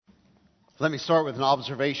Let me start with an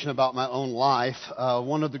observation about my own life.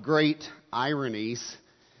 One of the great ironies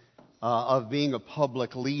of being a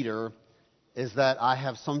public leader is that I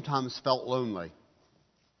have sometimes felt lonely.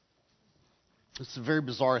 It's a very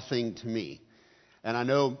bizarre thing to me. And I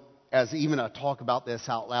know as even I talk about this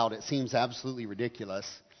out loud, it seems absolutely ridiculous.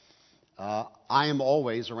 I am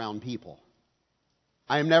always around people.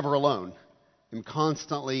 I am never alone. I'm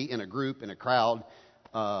constantly in a group, in a crowd,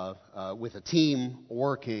 with a team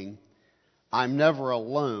working. I'm never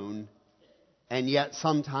alone, and yet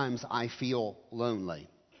sometimes I feel lonely.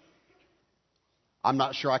 I'm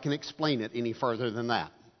not sure I can explain it any further than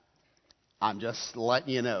that. I'm just letting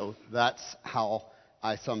you know that's how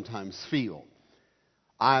I sometimes feel.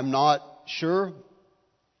 I'm not sure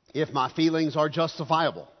if my feelings are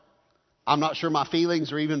justifiable. I'm not sure my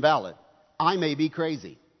feelings are even valid. I may be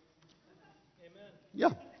crazy. Amen. Yeah.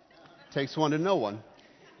 Takes one to know one.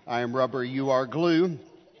 I am rubber, you are glue.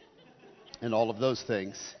 And all of those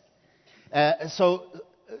things. So,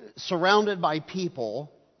 surrounded by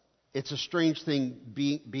people, it's a strange thing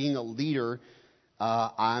being a leader.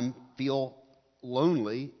 I feel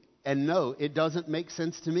lonely, and no, it doesn't make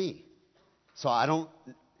sense to me. So I don't.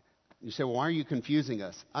 You say, well, why are you confusing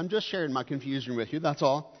us? I'm just sharing my confusion with you. That's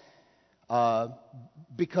all.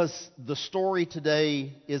 Because the story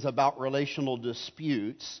today is about relational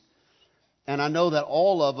disputes. And I know that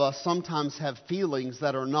all of us sometimes have feelings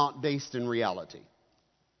that are not based in reality.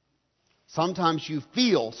 Sometimes you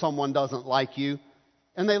feel someone doesn't like you,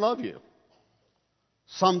 and they love you.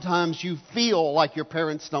 Sometimes you feel like your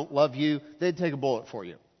parents don't love you, they'd take a bullet for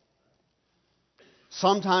you.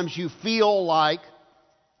 Sometimes you feel like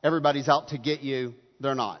everybody's out to get you,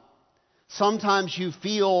 they're not. Sometimes you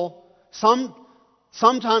feel,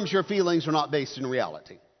 sometimes your feelings are not based in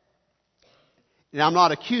reality. And I'm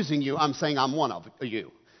not accusing you, I'm saying I'm one of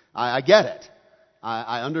you. I get it.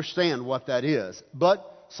 I understand what that is. But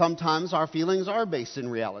sometimes our feelings are based in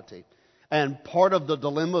reality. And part of the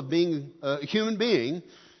dilemma of being a human being,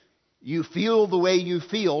 you feel the way you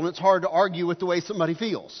feel, and it's hard to argue with the way somebody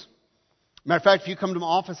feels. Matter of fact, if you come to my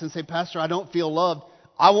office and say, Pastor, I don't feel loved,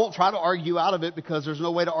 I won't try to argue out of it because there's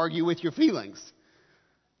no way to argue with your feelings.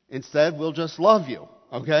 Instead, we'll just love you,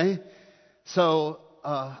 okay? So,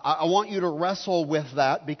 I want you to wrestle with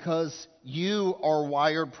that because you are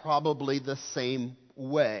wired probably the same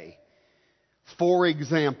way. For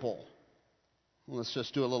example, let's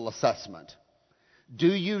just do a little assessment. Do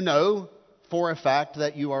you know for a fact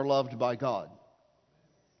that you are loved by God?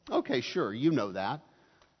 Okay, sure, you know that.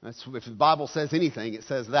 If the Bible says anything, it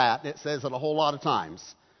says that. It says it a whole lot of times.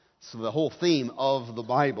 So the whole theme of the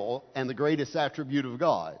Bible and the greatest attribute of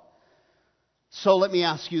God. So let me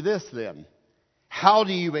ask you this then. How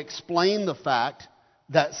do you explain the fact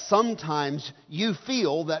that sometimes you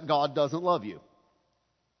feel that God doesn't love you?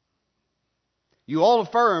 You all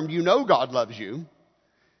affirmed you know God loves you,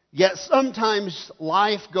 yet sometimes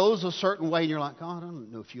life goes a certain way and you're like, God, I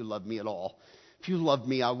don't know if you love me at all. If you loved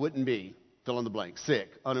me, I wouldn't be, fill in the blank, sick,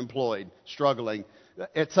 unemployed, struggling,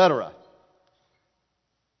 etc.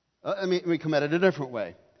 Let me come at it a different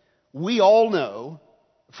way. We all know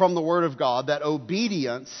from the Word of God that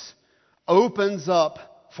obedience opens up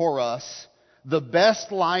for us the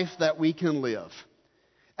best life that we can live.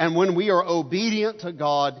 And when we are obedient to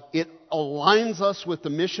God, it aligns us with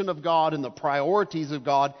the mission of God and the priorities of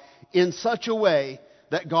God in such a way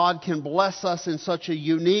that God can bless us in such a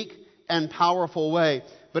unique and powerful way.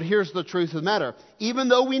 But here's the truth of the matter. Even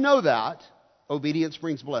though we know that, obedience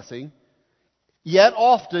brings blessing, yet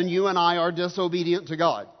often you and I are disobedient to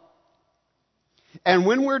God. And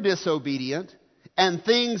when we're disobedient, and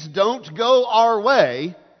things don't go our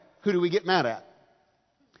way, who do we get mad at?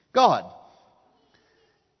 God.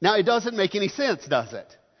 Now, it doesn't make any sense, does it?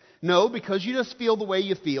 No, because you just feel the way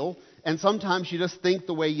you feel, and sometimes you just think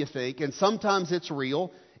the way you think, and sometimes it's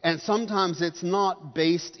real, and sometimes it's not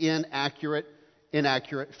based in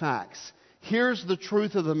inaccurate facts. Here's the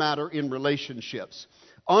truth of the matter in relationships.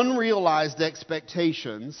 Unrealized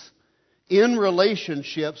expectations in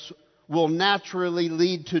relationships will naturally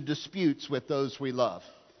lead to disputes with those we love.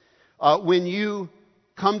 When you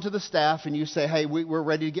come to the staff and you say, hey, we're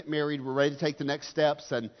ready to get married, we're ready to take the next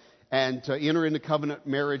steps and to enter into covenant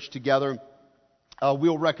marriage together,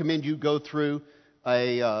 we'll recommend you go through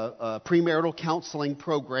a premarital counseling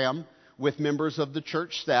program with members of the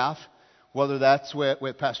church staff, whether that's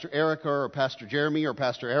with Pastor Erica or Pastor Jeremy or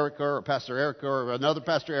Pastor Erica or another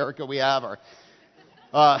Pastor Erica we have, or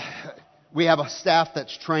we have a staff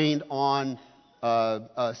that's trained on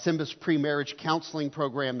Simba's pre-marriage counseling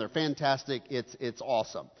program. They're fantastic. It's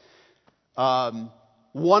awesome.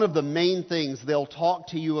 One of the main things they'll talk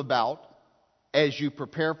to you about as you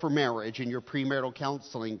prepare for marriage in your premarital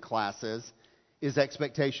counseling classes is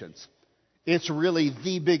expectations. It's really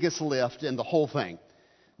the biggest lift in the whole thing.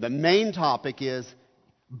 The main topic is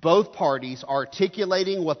both parties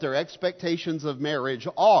articulating what their expectations of marriage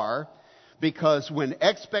are, because when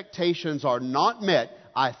expectations are not met,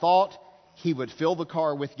 I thought he would fill the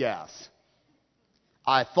car with gas.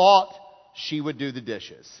 I thought she would do the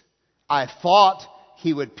dishes. I thought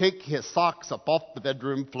he would pick his socks up off the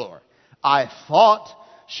bedroom floor. I thought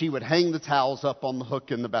she would hang the towels up on the hook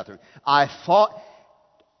in the bathroom. I thought,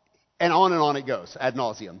 and on it goes, ad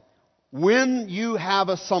nauseum. When you have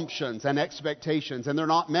assumptions and expectations and they're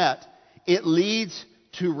not met, it leads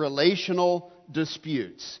to relational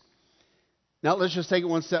disputes. Now let's just take it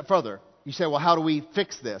one step further. You say, well, how do we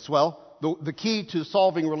fix this? Well, the key to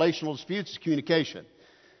solving relational disputes is communication.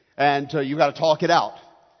 And you've got to talk it out.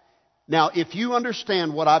 Now, if you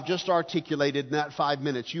understand what I've just articulated in that 5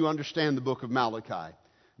 minutes, you understand the book of Malachi.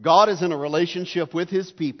 God is in a relationship with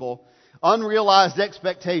His people. Unrealized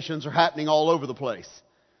expectations are happening all over the place,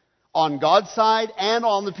 on God's side and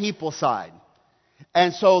on the people's side.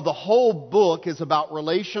 And so the whole book is about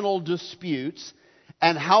relational disputes,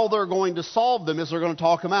 and how they're going to solve them is they're going to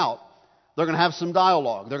talk them out. They're going to have some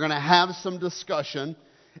dialogue. They're going to have some discussion,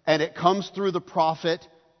 and it comes through the prophet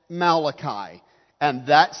Malachi. And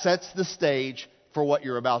that sets the stage for what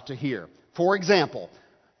you're about to hear. For example,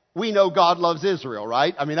 we know God loves Israel,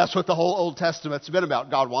 right? I mean, that's what the whole Old Testament's been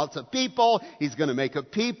about. God wants a people. He's going to make a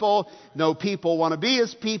people. No people want to be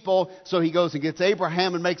His people. So He goes and gets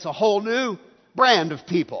Abraham and makes a whole new brand of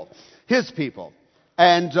people. His people.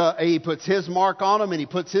 And He puts His mark on them, and He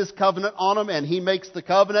puts His covenant on them, and He makes the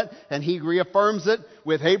covenant, and He reaffirms it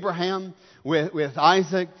with Abraham, with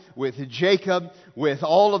Isaac, with Jacob, with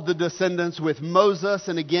all of the descendants, with Moses,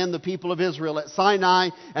 and again the people of Israel at Sinai,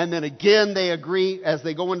 and then again they agree as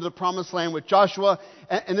they go into the promised land with Joshua.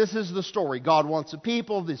 And this is the story. God wants a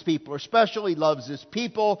people. These people are special. He loves His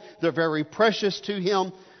people. They're very precious to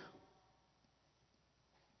Him.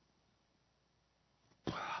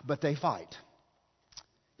 But they fight.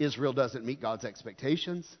 Israel doesn't meet God's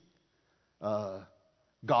expectations.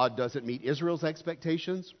 God doesn't meet Israel's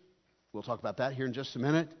expectations. We'll talk about that here in just a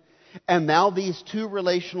minute. And now these two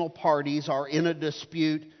relational parties are in a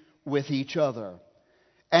dispute with each other.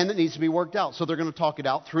 And it needs to be worked out. So they're going to talk it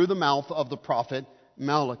out through the mouth of the prophet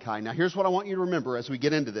Malachi. Now here's what I want you to remember as we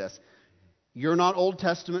get into this. You're not Old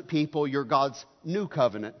Testament people. You're God's New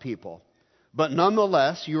Covenant people. But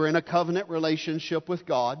nonetheless, you're in a covenant relationship with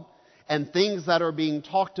God. And things that are being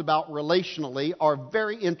talked about relationally are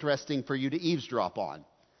very interesting for you to eavesdrop on.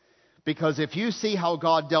 Because if you see how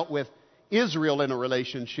God dealt with Israel in a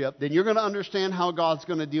relationship, then you're going to understand how God's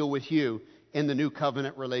going to deal with you in the new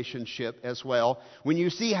covenant relationship as well. When you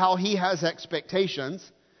see how He has expectations,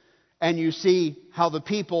 and you see how the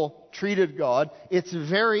people treated God, it's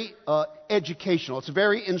very educational. It's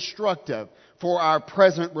very instructive for our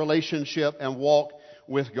present relationship and walk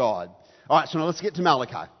with God. All right, so now let's get to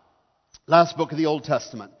Malachi. Last book of the Old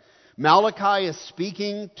Testament. Malachi is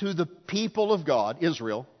speaking to the people of God,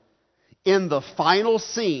 Israel, in the final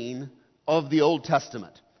scene of the Old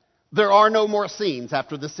Testament. There are no more scenes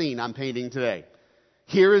after the scene I'm painting today.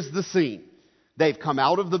 Here is the scene. They've come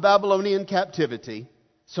out of the Babylonian captivity,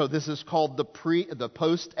 so this is called the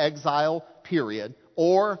post-exile period,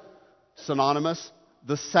 or synonymous,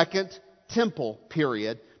 the Second Temple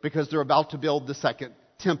period, because they're about to build the Second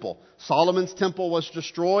Temple. Solomon's temple was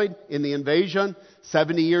destroyed in the invasion.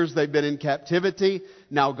 70 years they've been in captivity.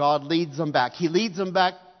 Now God leads them back. He leads them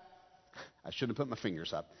back. I should have put my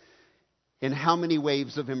fingers up. In how many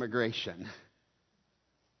waves of immigration?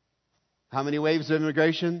 How many waves of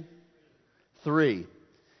immigration? 3.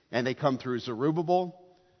 And they come through Zerubbabel,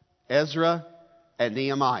 Ezra, and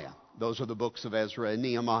Nehemiah. Those are the books of Ezra and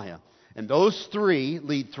Nehemiah. And those 3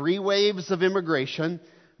 lead 3 waves of immigration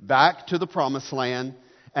back to the promised land.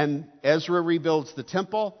 And Ezra rebuilds the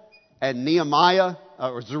temple, and Nehemiah,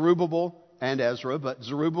 or Zerubbabel and Ezra, but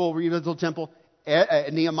Zerubbabel rebuilds the temple,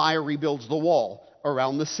 Nehemiah rebuilds the wall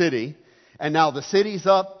around the city. And now the city's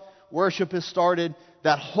up, worship has started.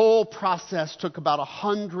 That whole process took about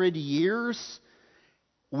 100 years.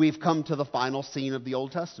 We've come to the final scene of the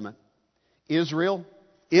Old Testament. In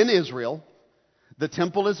Israel, the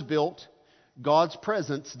temple is built. God's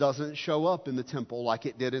presence doesn't show up in the temple like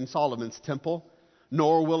it did in Solomon's temple,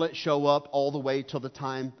 nor will it show up all the way till the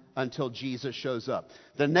time until Jesus shows up.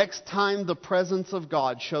 The next time the presence of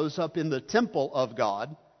God shows up in the temple of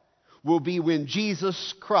God will be when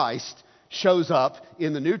Jesus Christ shows up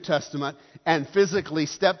in the New Testament and physically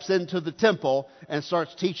steps into the temple and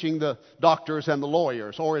starts teaching the doctors and the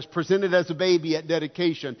lawyers, or is presented as a baby at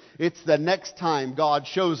dedication. It's the next time God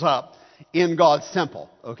shows up in God's temple,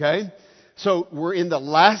 okay? So we're in the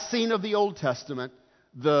last scene of the Old Testament.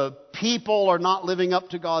 The people are not living up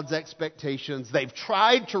to God's expectations. They've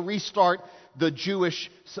tried to restart the Jewish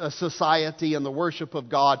society and the worship of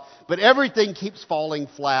God, but everything keeps falling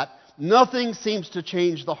flat. Nothing seems to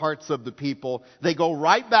change the hearts of the people. They go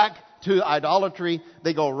right back to idolatry.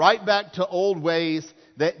 They go right back to old ways.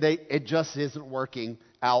 It just isn't working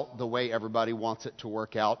out the way everybody wants it to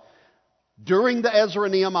work out. During the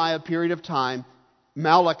Ezra-Nehemiah period of time,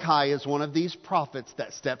 Malachi is one of these prophets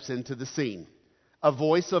that steps into the scene. A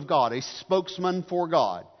voice of God, a spokesman for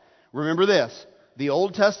God. Remember this, the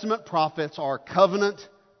Old Testament prophets are covenant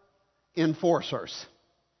enforcers.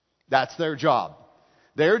 That's their job.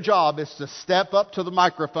 Their job is to step up to the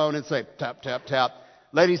microphone and say, tap, tap, tap.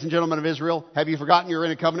 Ladies and gentlemen of Israel, have you forgotten you're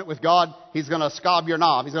in a covenant with God? He's going to scob your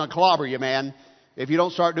knob. He's going to clobber you, man, if you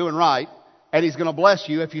don't start doing right. And He's going to bless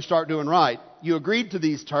you if you start doing right. You agreed to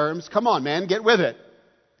these terms. Come on, man, get with it.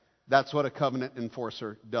 That's what a covenant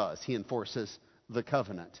enforcer does. He enforces the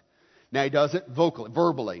covenant. Now, he does it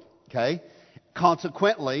verbally, okay?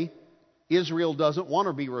 Consequently, Israel doesn't want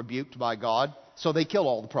to be rebuked by God, so they kill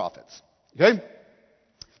all the prophets, okay?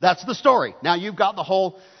 That's the story. Now, you've got the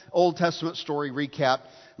whole Old Testament story recapped.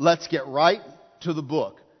 Let's get right to the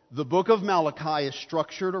book. The book of Malachi is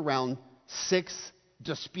structured around 6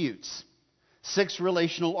 disputes, 6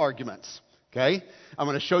 relational arguments, okay? I'm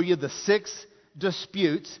going to show you the 6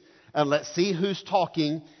 disputes, and let's see who's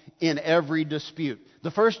talking in every dispute.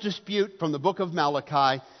 The first dispute from the book of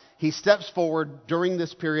Malachi, he steps forward during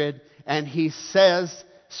this period and he says,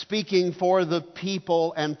 speaking for the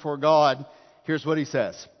people and for God, here's what he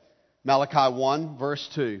says. Malachi 1 verse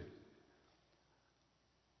 2.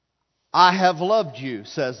 I have loved you,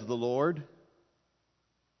 says the Lord.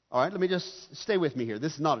 All right, let me just stay with me here.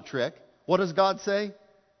 This is not a trick. What does God say?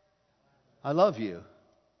 I love you.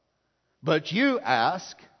 But you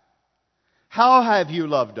ask, how have you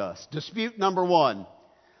loved us? Dispute number 1.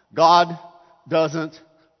 God doesn't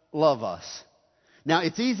love us. Now,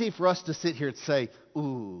 it's easy for us to sit here and say,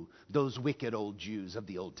 ooh, those wicked old Jews of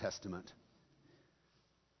the Old Testament.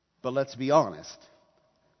 But let's be honest.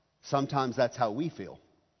 Sometimes that's how we feel.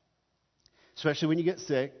 Especially when you get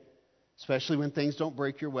sick. Especially when things don't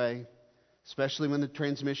break your way. Especially when the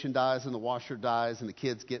transmission dies and the washer dies and the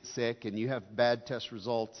kids get sick and you have bad test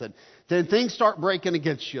results. And then things start breaking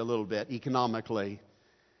against you a little bit economically.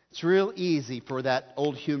 It's real easy for that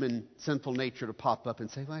old human sinful nature to pop up and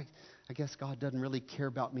say, well, I guess God doesn't really care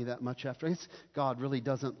about me that much after. God really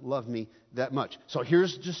doesn't love me that much. So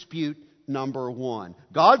here's dispute number 1.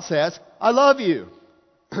 God says, I love you.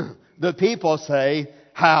 The people say,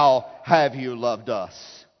 how have you loved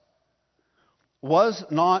us? Was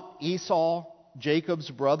not Esau Jacob's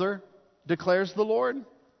brother, declares the Lord?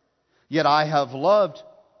 Yet I have loved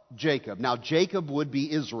Jacob. Now Jacob would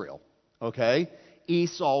be Israel, okay?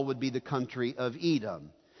 Esau would be the country of Edom.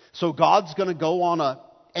 So God's going to go on a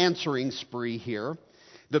answering spree here.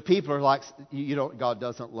 The people are like, God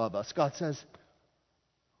doesn't love us. God says,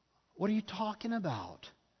 what are you talking about?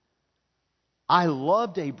 I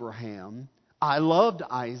loved Abraham. I loved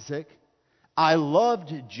Isaac. I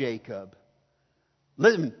loved Jacob.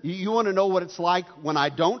 Listen, you want to know what it's like when I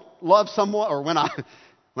don't love someone or when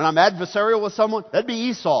I'm adversarial with someone? That'd be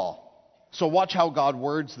Esau. So watch how God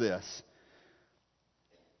words this.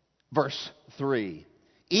 Verse 3.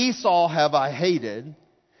 Esau have I hated,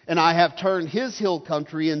 and I have turned his hill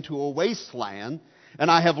country into a wasteland, and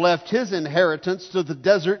I have left his inheritance to the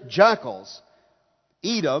desert jackals.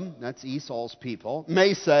 Edom, that's Esau's people,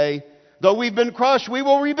 may say, though we've been crushed, we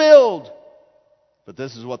will rebuild. But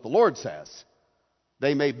this is what the Lord says.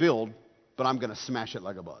 They may build, but I'm going to smash it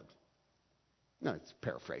like a bug. No, it's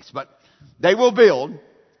paraphrase, but they will build,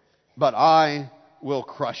 but I will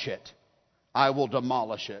crush it. I will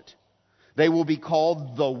demolish it. They will be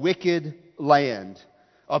called the wicked land,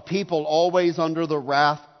 a people always under the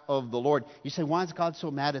wrath of the Lord. You say, why is God so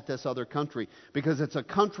mad at this other country? Because it's a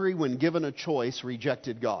country, when given a choice,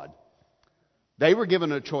 rejected God. They were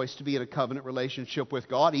given a choice to be in a covenant relationship with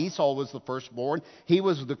God. Esau was the firstborn. He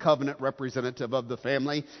was the covenant representative of the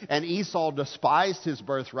family. And Esau despised his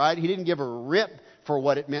birthright. He didn't give a rip for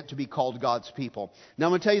what it meant to be called God's people. Now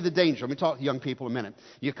I'm going to tell you the danger. Let me talk to young people a minute.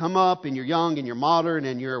 You come up and you're young and you're modern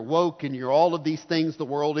and you're woke and you're all of these things the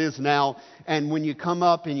world is now. And when you come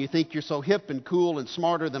up and you think you're so hip and cool and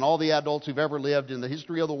smarter than all the adults who've ever lived in the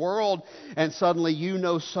history of the world, and suddenly you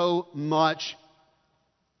know so much.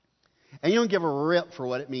 And you don't give a rip for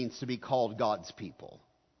what it means to be called God's people.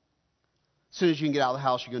 As soon as you can get out of the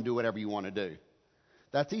house, you're going to do whatever you want to do.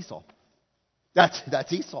 That's Esau.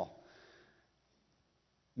 That's Esau.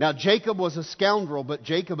 Now, Jacob was a scoundrel, but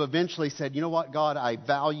Jacob eventually said, you know what, God, I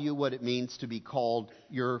value what it means to be called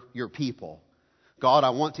your people. God,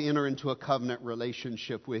 I want to enter into a covenant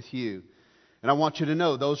relationship with you. And I want you to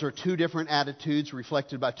know those are two different attitudes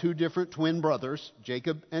reflected by two different twin brothers,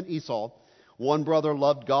 Jacob and Esau. One brother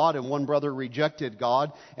loved God and one brother rejected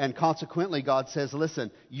God. And consequently, God says,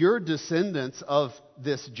 listen, you're descendants of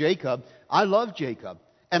this Jacob. I love Jacob.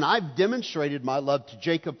 And I've demonstrated my love to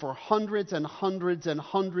Jacob for hundreds and hundreds and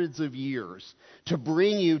hundreds of years to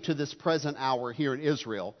bring you to this present hour here in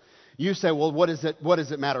Israel. You say, well, what does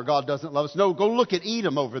it matter? God doesn't love us. No, go look at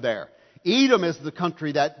Edom over there. Edom is the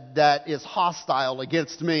country that is hostile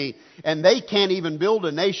against me, and they can't even build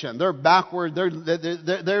a nation. They're backward.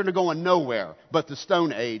 They're going nowhere but the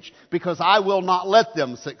Stone Age, because I will not let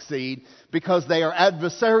them succeed, because they are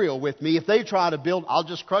adversarial with me. If they try to build, I'll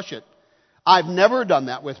just crush it. I've never done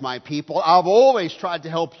that with my people. I've always tried to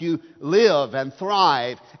help you live and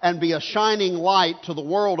thrive and be a shining light to the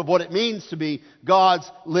world of what it means to be God's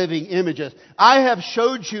living images. I have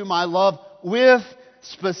showed you my love with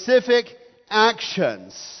specific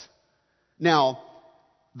actions. Now,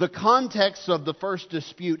 the context of the first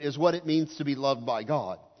dispute is what it means to be loved by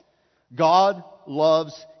God. God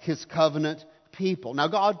loves His covenant people. Now,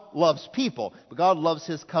 God loves people, but God loves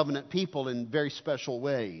His covenant people in very special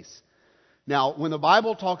ways. Now, when the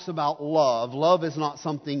Bible talks about love, love is not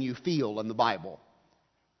something you feel in the Bible.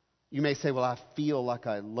 You may say, well, I feel like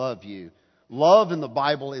I love you. Love in the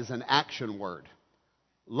Bible is an action word.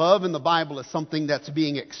 Love in the Bible is something that's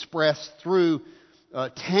being expressed through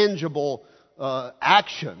tangible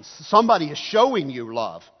actions. Somebody is showing you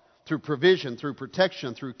love through provision, through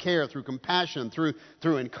protection, through care, through compassion, through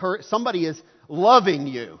encouragement. Somebody is loving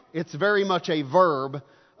you. It's very much a verb.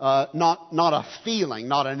 Not a feeling,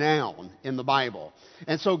 not a noun in the Bible.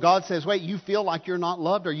 And so God says, wait, you feel like you're not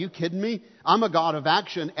loved? Are you kidding me? I'm a God of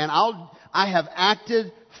action, and I have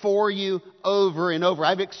acted for you over and over.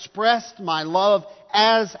 I've expressed my love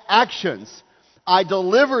as actions. I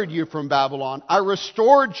delivered you from Babylon. I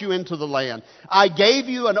restored you into the land. I gave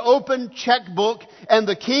you an open checkbook, and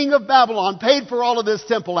the king of Babylon paid for all of this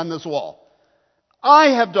temple and this wall.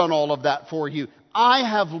 I have done all of that for you. I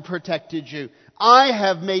have protected you. I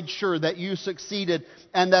have made sure that you succeeded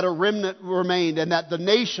and that a remnant remained and that the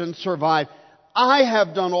nation survived. I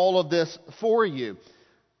have done all of this for you.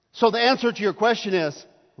 So the answer to your question is,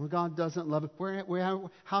 well, God doesn't love it.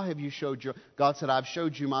 How have you showed your... God said, I've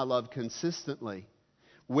showed you my love consistently.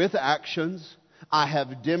 With actions, I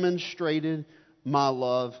have demonstrated my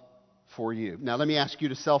love for you. Now let me ask you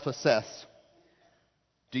to self-assess.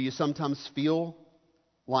 Do you sometimes feel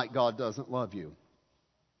like God doesn't love you?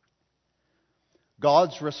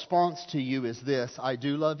 God's response to you is this: I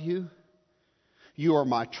do love you. You are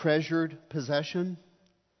my treasured possession.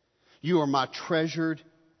 You are my treasured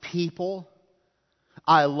people.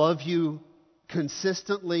 I love you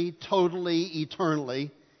consistently, totally,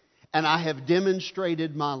 eternally, and I have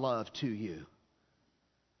demonstrated my love to you.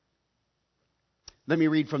 Let me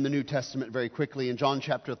read from the New Testament very quickly. In John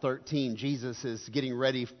chapter 13, Jesus is getting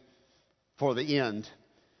ready for the end.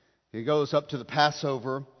 He goes up to the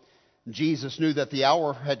Passover. Jesus knew that the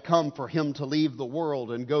hour had come for Him to leave the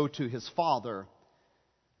world and go to His Father.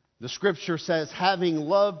 The Scripture says, having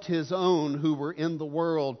loved His own who were in the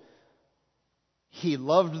world, He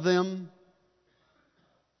loved them.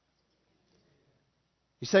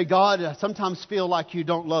 You say, God, I sometimes feel like you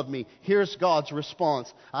don't love me. Here's God's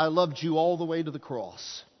response. I loved you all the way to the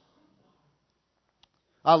cross.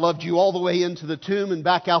 I loved you all the way into the tomb and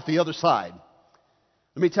back out the other side.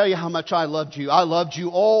 Let me tell you how much I loved you. I loved you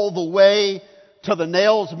all the way to the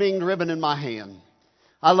nails being driven in my hand.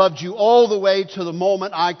 I loved you all the way to the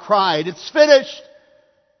moment I cried, it's finished.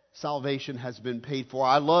 Salvation has been paid for.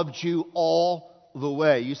 I loved you all the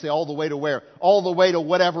way. You say, all the way to where? All the way to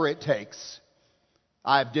whatever it takes.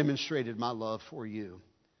 I have demonstrated my love for you.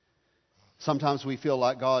 Sometimes we feel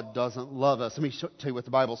like God doesn't love us. Let me tell you what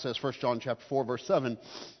the Bible says. 1 John chapter 4, verse 7.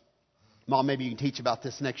 Mom, maybe you can teach about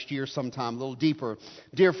this next year sometime, a little deeper.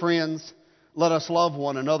 Dear friends, let us love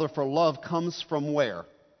one another, for love comes from where?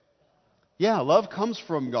 Yeah, love comes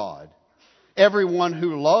from God. Everyone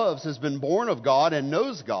who loves has been born of God and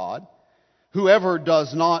knows God. Whoever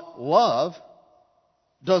does not love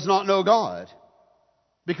does not know God.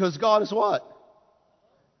 Because God is what?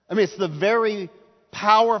 I mean, it's the very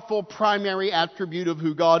powerful primary attribute of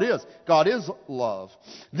who God is. God is love.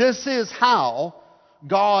 This is how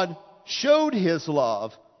God showed His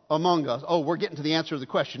love among us. Oh, we're getting to the answer to the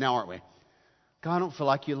question now, aren't we? God, I don't feel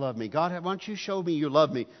like you love me. God, why don't you show me you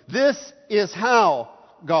love me? This is how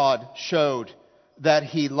God showed that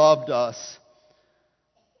He loved us.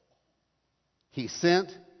 He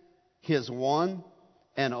sent His one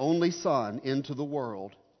and only Son into the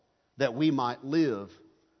world that we might live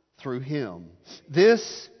through Him.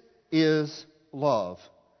 This is love.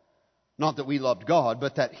 Not that we loved God,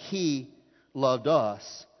 but that He loved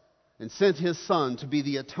us and sent His Son to be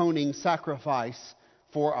the atoning sacrifice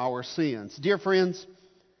for our sins. Dear friends,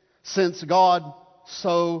 since God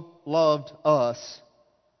so loved us,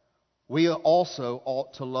 we also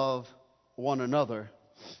ought to love one another.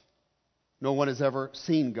 No one has ever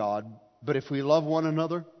seen God, but if we love one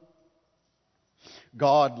another,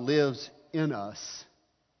 God lives in us.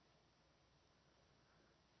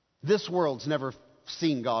 This world's never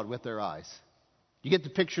seen God with their eyes. You get the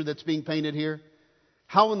picture that's being painted here?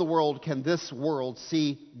 How in the world can this world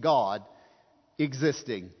see God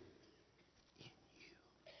existing?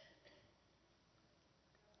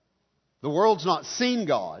 The world's not seen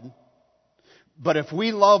God, but if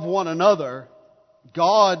we love one another,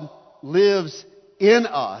 God lives in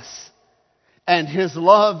us, and His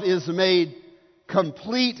love is made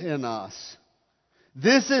complete in us.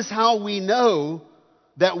 This is how we know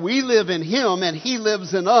that we live in Him and He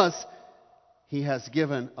lives in us. He has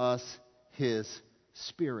given us His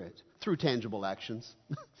Spirit through tangible actions.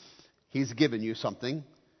 He's given you something.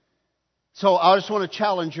 So I just want to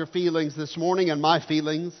challenge your feelings this morning and my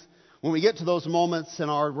feelings. When we get to those moments in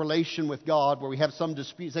our relation with God where we have some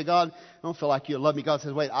dispute, say, God, I don't feel like you love me. God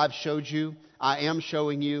says, wait, I've showed you. I am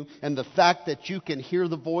showing you. And the fact that you can hear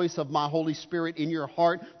the voice of my Holy Spirit in your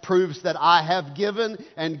heart proves that I have given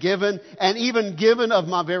and even given of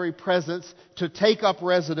my very presence to take up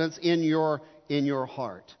residence in your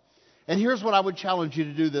heart. And here's what I would challenge you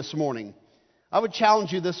to do this morning. I would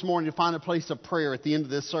challenge you this morning to find a place of prayer at the end of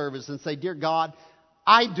this service and say, Dear God,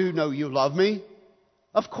 I do know you love me.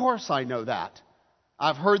 Of course I know that.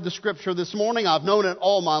 I've heard the Scripture this morning. I've known it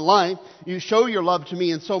all my life. You show your love to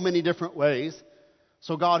me in so many different ways.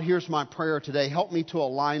 So God, here's my prayer today. Help me to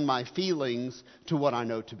align my feelings to what I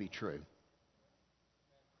know to be true.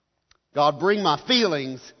 God, bring my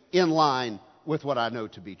feelings in line with what I know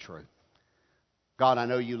to be true. God, I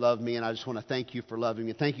know you love me, and I just want to thank you for loving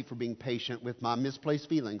me. Thank you for being patient with my misplaced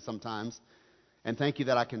feelings sometimes. And thank you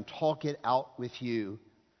that I can talk it out with you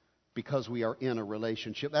because we are in a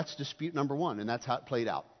relationship. That's dispute number one, and that's how it played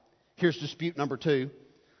out. Here's dispute number two.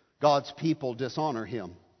 God's people dishonor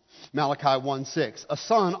Him. Malachi 1:6. A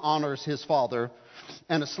son honors his father,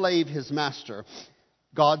 and a slave his master.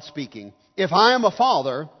 God speaking. If I am a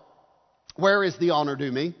father, where is the honor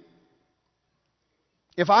due me?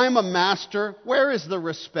 If I am a master, where is the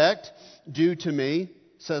respect due to me?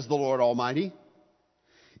 Says the Lord Almighty.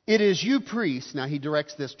 It is you priests, now he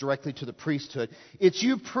directs this directly to the priesthood. It's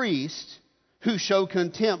you priests who show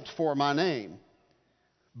contempt for my name.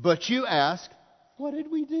 But you ask, what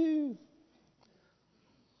did we do?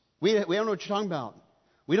 We don't know what you're talking about.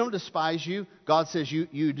 We don't despise you. God says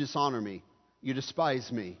you dishonor me. You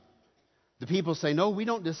despise me. The people say, no, we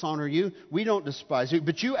don't dishonor you. We don't despise you.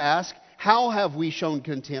 But you ask, how have we shown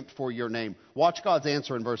contempt for your name? Watch God's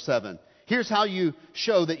answer in verse 7. Here's how you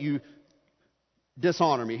show that you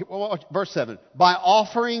dishonor me. Verse 7. By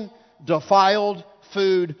offering defiled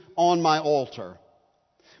food on my altar.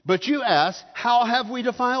 But you ask, how have we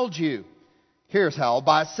defiled you? Here's how.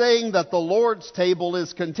 By saying that the Lord's table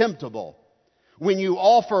is contemptible. When you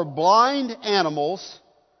offer blind animals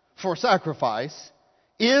for sacrifice,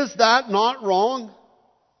 is that not wrong?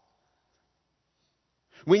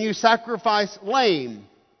 When you sacrifice lame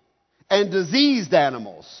and diseased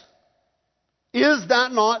animals, is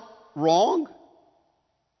that not wrong?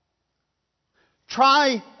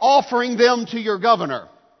 Try offering them to your governor.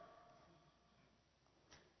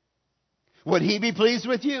 Would he be pleased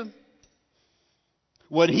with you?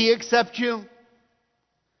 Would he accept you?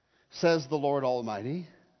 Says the Lord Almighty.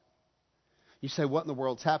 You say, what in the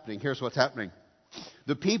world's happening? Here's what's happening.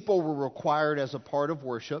 The people were required as a part of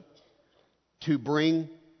worship to bring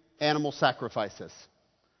animal sacrifices.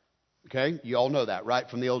 Okay? You all know that, right?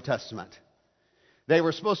 From the Old Testament. They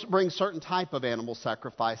were supposed to bring certain type of animal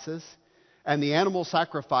sacrifices. And the animal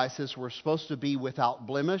sacrifices were supposed to be without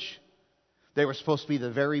blemish. They were supposed to be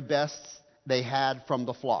the very best they had from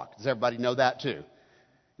the flock. Does everybody know that too?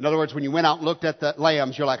 In other words, when you went out and looked at the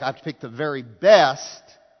lambs, you're like, I have to pick the very best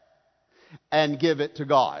and give it to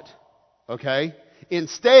God. Okay?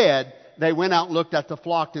 Instead, they went out and looked at the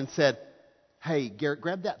flock and said, hey, Garrett,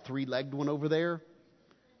 grab that three-legged one over there.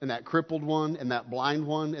 and that crippled one, and that blind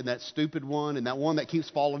one, and that stupid one, and that one that keeps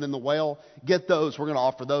falling in the well. Get those. We're going to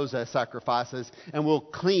offer those as sacrifices, and we'll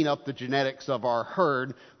clean up the genetics of our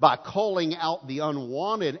herd by culling out the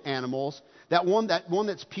unwanted animals. That one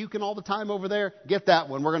that's puking all the time over there, get that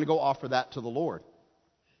one. We're going to go offer that to the Lord.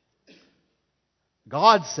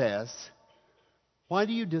 God says, why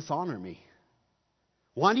do you dishonor me?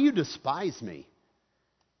 Why do you despise me?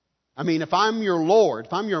 I mean, if I'm your Lord,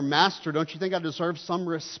 if I'm your master, don't you think I deserve some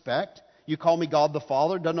respect? You call me God the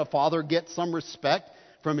Father. Doesn't a father get some respect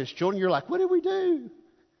from his children? You're like, what did we do?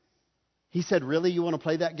 He said, really? You want to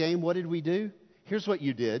play that game? What did we do? Here's what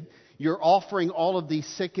you did. You're offering all of these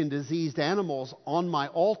sick and diseased animals on my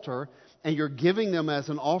altar, and you're giving them as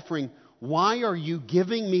an offering. Why are you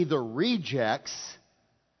giving me the rejects?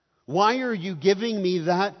 Why are you giving me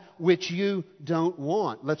that which you don't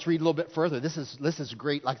want? Let's read a little bit further. This is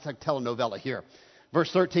great, like it's like telenovela here.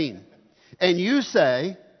 Verse 13. And you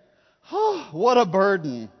say, oh, what a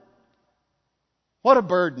burden. What a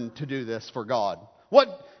burden to do this for God.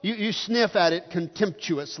 You sniff at it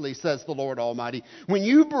contemptuously, says the Lord Almighty. When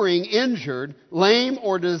you bring injured, lame,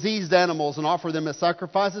 or diseased animals and offer them as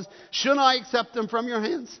sacrifices, shouldn't I accept them from your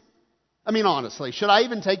hands? I mean, honestly, should I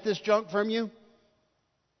even take this junk from you?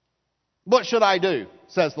 What should I do,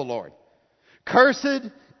 says the Lord? Cursed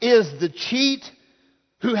is the cheat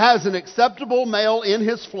who has an acceptable male in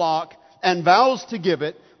his flock and vows to give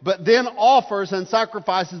it, but then offers and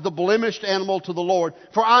sacrifices the blemished animal to the Lord,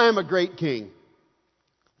 for I am a great king.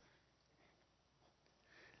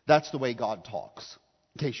 That's the way God talks,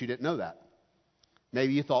 in case you didn't know that.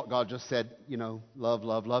 Maybe you thought God just said, love,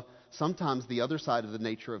 love, love. Sometimes the other side of the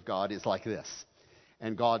nature of God is like this.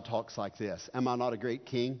 And God talks like this. Am I not a great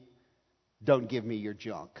king? Don't give me your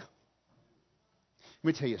junk. Let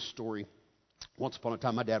me tell you a story. Once upon a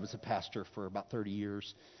time, my dad was a pastor for about 30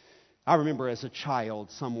 years. I remember as a child,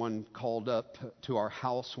 someone called up to our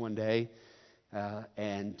house one day,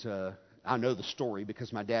 and I know the story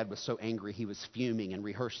because my dad was so angry he was fuming and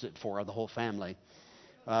rehearsed it for the whole family.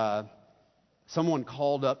 Someone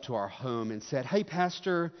called up to our home and said, hey,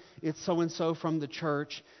 Pastor, it's so-and-so from the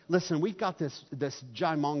church. Listen, we've got this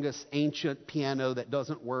gymongous ancient piano that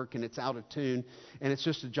doesn't work and it's out of tune and it's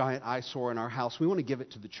just a giant eyesore in our house. We want to give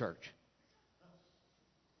it to the church.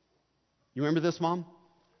 You remember this, Mom?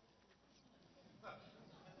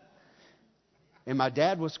 And my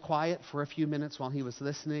dad was quiet for a few minutes while he was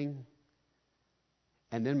listening.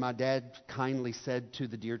 And then my dad kindly said to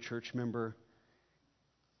the dear church member,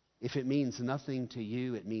 if it means nothing to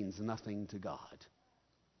you, it means nothing to God.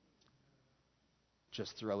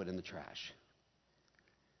 Just throw it in the trash.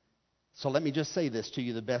 So let me just say this to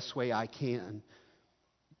you the best way I can.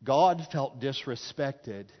 God felt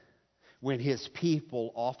disrespected when his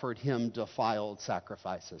people offered him defiled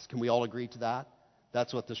sacrifices. Can we all agree to that?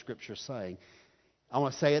 That's what the scripture's saying. I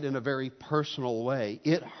want to say it in a very personal way.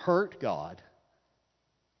 It hurt God.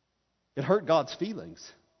 It hurt God's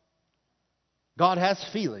feelings. God has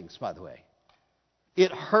feelings, by the way.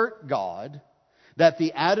 It hurt God that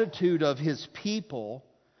the attitude of his people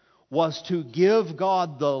was to give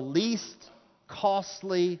God the least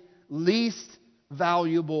costly, least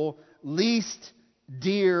valuable, least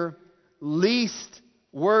dear, least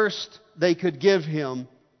worst they could give him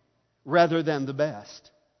rather than the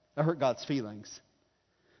best. That hurt God's feelings.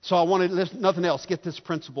 So I wanted, if nothing else, get this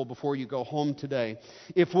principle before you go home today.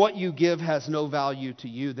 If what you give has no value to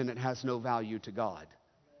you, then it has no value to God.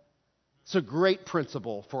 It's a great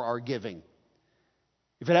principle for our giving.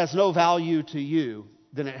 If it has no value to you,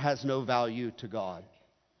 then it has no value to God.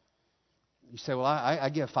 You say, well, I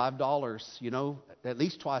give $5, at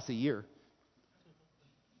least twice a year.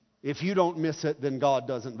 If you don't miss it, then God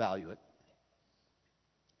doesn't value it.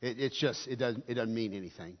 It doesn't mean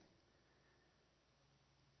anything.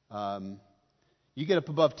 You get up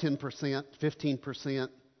above 10%, 15%,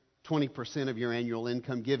 20% of your annual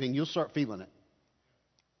income giving, you'll start feeling it.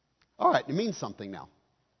 All right, it means something now.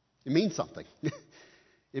 It means something.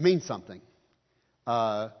 It means something.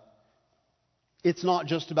 It's not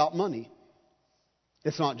just about money.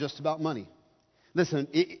 It's not just about money. Listen,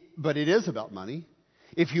 but it is about money.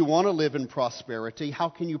 If you want to live in prosperity, how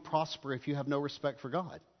can you prosper if you have no respect for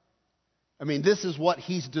God? I mean, this is what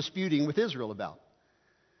he's disputing with Israel about.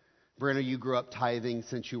 Brenna, you grew up tithing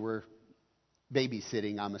since you were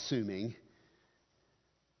babysitting, I'm assuming.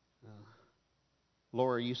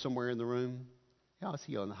 Laura, are you somewhere in the room? Yeah, I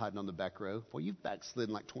see you hiding on the back row. Boy, you've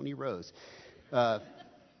backslidden like 20 rows.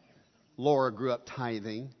 Laura grew up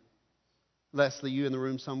tithing. Leslie, you in the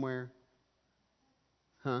room somewhere?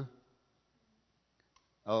 Huh?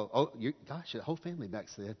 Gosh, the whole family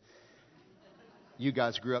backslid. you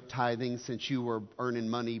guys grew up tithing since you were earning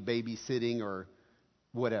money, babysitting, or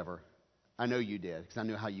whatever. I know you did, because I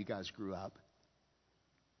know how you guys grew up.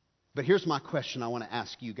 But here's my question I want to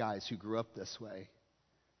ask you guys who grew up this way.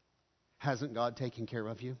 Hasn't God taken care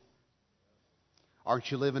of you?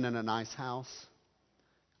 Aren't you living in a nice house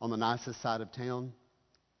on the nicest side of town?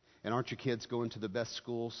 And aren't your kids going to the best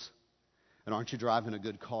schools? And aren't you driving a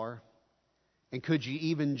good car? And could you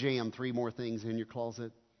even jam 3 more things in your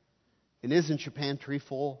closet? And isn't your pantry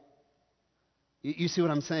full? You see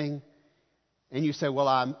what I'm saying? And you say, well,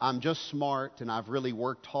 I'm just smart and I've really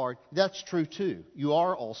worked hard. That's true too. You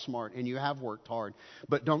are all smart and you have worked hard.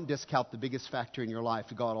 But don't discount the biggest factor in your life,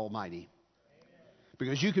 God Almighty.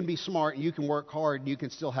 Because you can be smart and you can work hard and you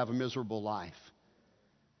can still have a miserable life.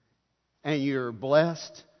 And you're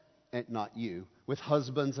blessed, and not you, with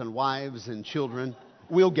husbands and wives and children.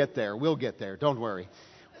 We'll get there. We'll get there. Don't worry.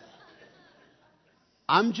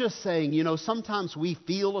 I'm just saying, sometimes we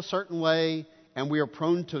feel a certain way and we are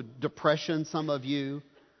prone to depression, some of you.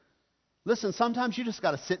 Listen, sometimes you just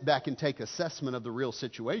got to sit back and take assessment of the real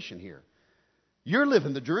situation here. You're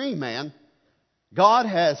living the dream, man. God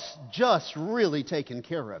has just really taken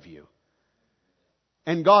care of you.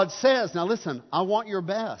 And God says, now listen, I want your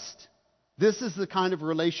best. This is the kind of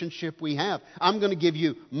relationship we have. I'm going to give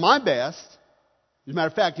you my best. As a matter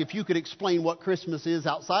of fact, if you could explain what Christmas is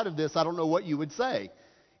outside of this, I don't know what you would say.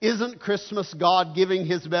 Isn't Christmas God giving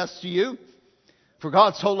His best to you? For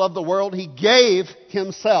God so loved the world, He gave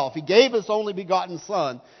Himself. He gave His only begotten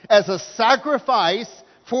Son as a sacrifice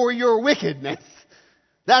for your wickedness.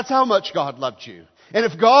 That's how much God loved you. And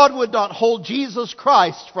if God would not hold Jesus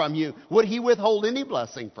Christ from you, would He withhold any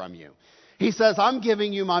blessing from you? He says, I'm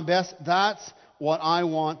giving you my best. That's what I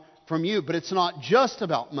want from you. But it's not just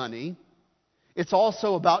about money. It's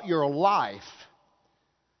also about your life.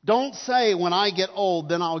 Don't say, when I get old,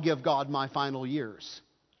 then I'll give God my final years.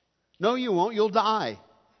 No, you won't. You'll die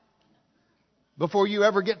before you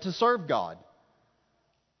ever get to serve God.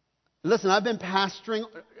 Listen, I've been pastoring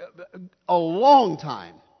a long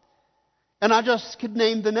time. And I just could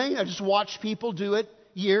name the name. I just watched people do it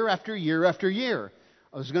year after year after year.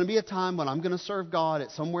 There's going to be a time when I'm going to serve God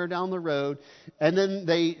at somewhere down the road. And then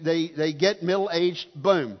they get middle-aged,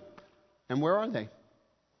 boom. And where are they?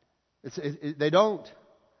 They don't.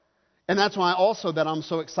 And that's why also that I'm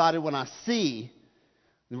so excited when I see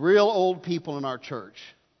the real old people in our church.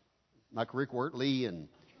 Like Rick Wortley and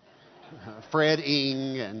Fred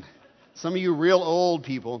Ing and some of you real old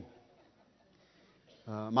people.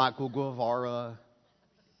 Michael Guevara.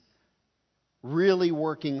 Really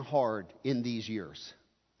working hard in these years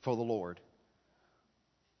for the Lord.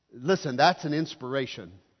 Listen, that's an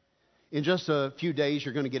inspiration. In just a few days,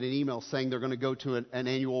 you're going to get an email saying they're going to go to an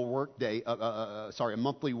annual work day, a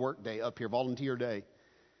monthly work day up here, volunteer day.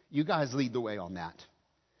 You guys lead the way on that.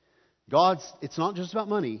 It's not just about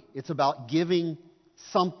money. It's about giving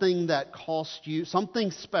something that costs you,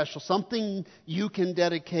 something special, something you can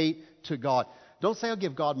dedicate to God. Don't say, I'll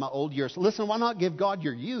give God my old years. Listen, why not give God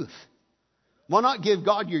your youth? Why not give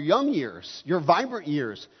God your young years, your vibrant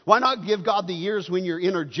years? Why not give God the years when you're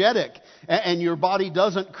energetic and your body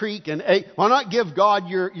doesn't creak and ache? Why not give God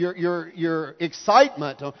your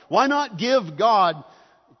excitement? Why not give God...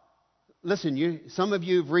 Listen, some of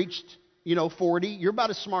you have reached, 40. You're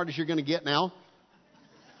about as smart as you're going to get now.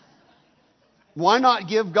 Why not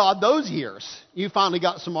give God those years? You finally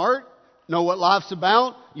got smart, know what life's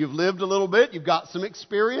about. You've lived a little bit. You've got some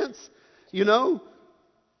experience,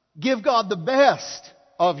 Give God the best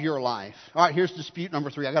of your life. All right, here's dispute number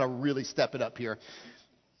 3. I got to really step it up here.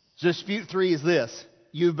 Dispute 3 is this.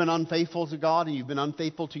 You've been unfaithful to God and you've been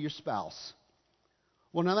unfaithful to your spouse.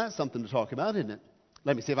 Well, now that's something to talk about, isn't it?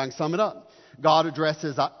 Let me see if I can sum it up. God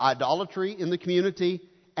addresses idolatry in the community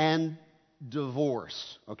and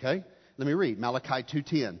divorce. Okay? Let me read Malachi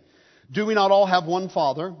 2:10. Do we not all have one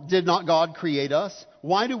Father? Did not God create us?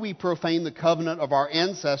 Why do we profane the covenant of our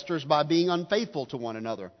ancestors by being unfaithful to one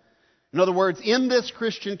another? In other words, in this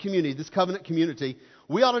Christian community, this covenant community,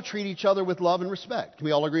 we ought to treat each other with love and respect. Can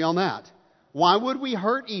we all agree on that? Why would we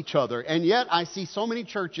hurt each other? And yet I see so many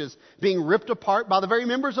churches being ripped apart by the very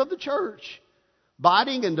members of the church,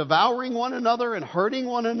 biting and devouring one another and hurting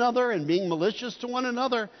one another and being malicious to one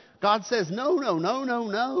another. God says, no, no, no, no,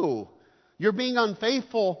 no. You're being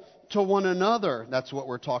unfaithful to one another. That's what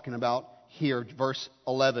we're talking about here, verse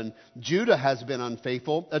 11. Judah has been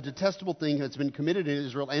unfaithful. A detestable thing has been committed in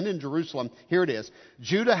Israel and in Jerusalem. Here it is.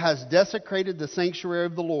 Judah has desecrated the sanctuary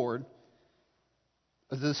of the Lord,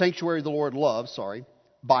 loves,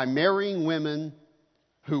 by marrying women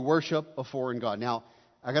who worship a foreign god. Now,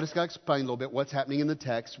 I just got to explain a little bit what's happening in the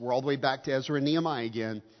text. We're all the way back to Ezra and Nehemiah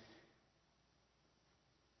again.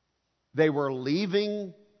 They were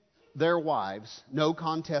leaving their wives, no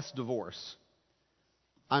contest divorce.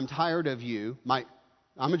 I'm tired of you.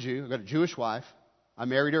 I'm a Jew. I've got a Jewish wife. I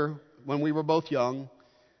married her when we were both young.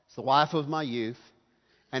 It's the wife of my youth.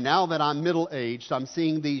 And now that I'm middle-aged, I'm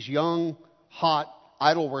seeing these young, hot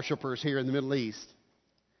idol worshipers here in the Middle East.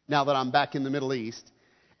 Now that I'm back in the Middle East.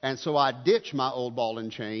 And so I ditch my old ball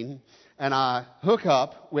and chain, and I hook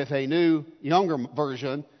up with a new, younger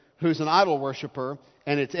version who's an idol worshiper,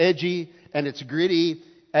 and it's edgy, and it's gritty,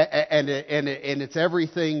 and it's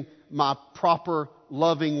everything my proper,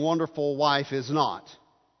 loving, wonderful wife is not.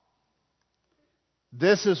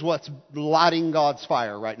 This is what's lighting God's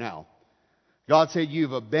fire right now. God said,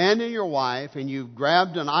 you've abandoned your wife and you've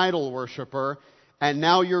grabbed an idol worshiper, and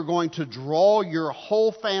now you're going to draw your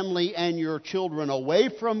whole family and your children away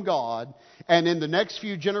from God, and in the next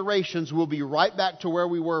few generations we'll be right back to where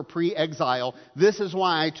we were pre-exile. This is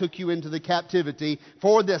why I took you into the captivity.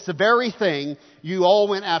 For this very thing, you all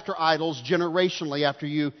went after idols generationally after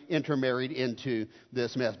you intermarried into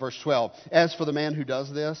this mess. Verse 12, as for the man who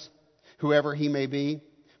does this, whoever he may be,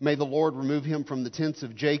 may the Lord remove him from the tents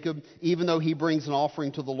of Jacob, even though he brings an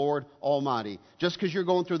offering to the Lord Almighty. Just because you're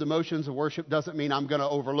going through the motions of worship doesn't mean I'm going to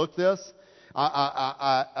overlook this.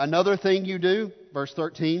 Another thing you do, verse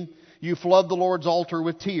 13, you flood the Lord's altar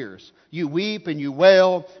with tears. You weep and you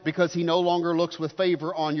wail because he no longer looks with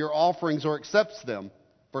favor on your offerings or accepts them.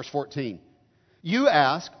 Verse 14, you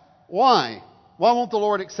ask, why? Why won't the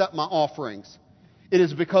Lord accept my offerings? It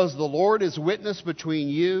is because the Lord is witness between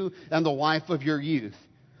you and the wife of your youth.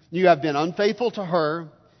 You have been unfaithful to her,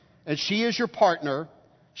 and she is your partner.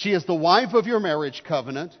 She is the wife of your marriage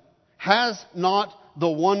covenant. Has not the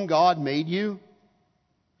one God made you?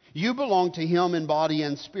 You belong to him in body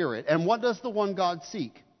and spirit. And what does the one God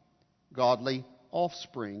seek? Godly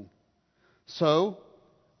offspring. So,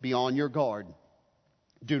 be on your guard.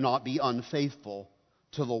 Do not be unfaithful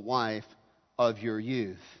to the wife of your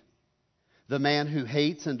youth. The man who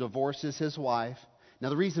hates and divorces his wife. Now,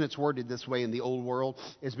 the reason it's worded this way in the old world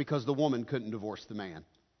is because the woman couldn't divorce the man.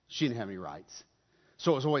 She didn't have any rights.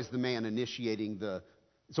 So it was always the man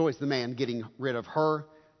it's always the man getting rid of her.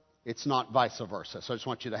 It's not vice versa. So I just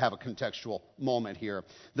want you to have a contextual moment here.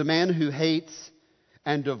 The man who hates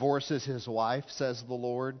and divorces his wife, says the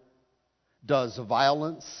Lord, does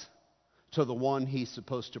violence to the one he's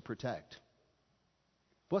supposed to protect.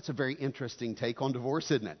 Well, that's a very interesting take on divorce,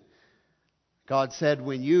 isn't it? God said,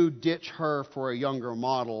 when you ditch her for a younger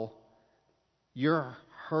model, you're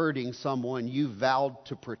hurting someone you vowed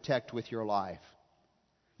to protect with your life.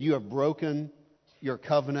 You have broken your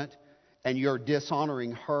covenant, and you're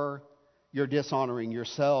dishonoring her, you're dishonoring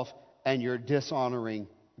yourself, and you're dishonoring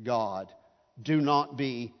God. Do not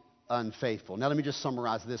be unfaithful. Now let me just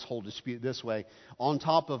summarize this whole dispute this way. On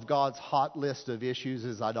top of God's hot list of issues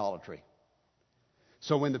is idolatry.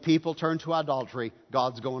 So when the people turn to idolatry,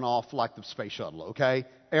 God's going off like the space shuttle, okay?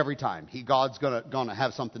 Every time. God's gonna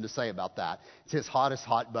have something to say about that. It's his hottest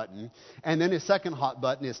hot button. And then his second hot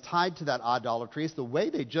button is tied to that idolatry. It's the way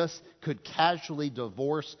they just could casually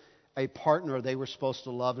divorce a partner they were supposed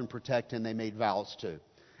to love and protect, and they made vows to.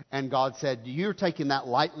 And God said, you're taking that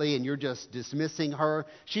lightly and you're just dismissing her.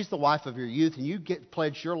 She's the wife of your youth, and you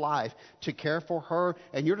pledged your life to care for her,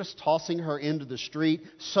 and you're just tossing her into the street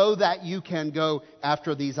so that you can go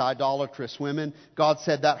after these idolatrous women. God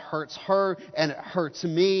said that hurts her, and it hurts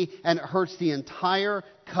me, and it hurts the entire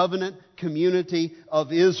covenant community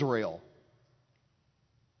of Israel.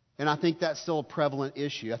 And I think that's still a prevalent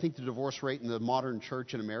issue. I think the divorce rate in the modern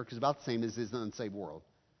church in America is about the same as it is in the unsaved world.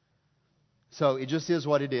 So it just is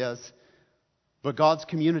what it is. But God's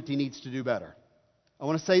community needs to do better. I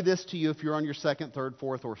want to say this to you: if you're on your second, third,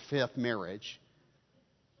 fourth, or fifth marriage,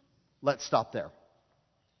 let's stop there.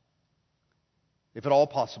 If at all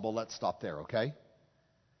possible, let's stop there, okay?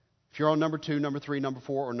 If you're on number 2, number 3, number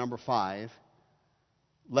 4, or number 5,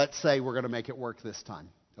 let's say we're going to make it work this time,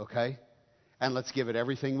 okay? And let's give it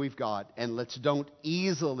everything we've got. And let's don't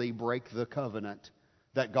easily break the covenant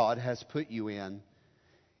that God has put you in.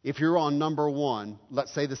 If you're on number 1,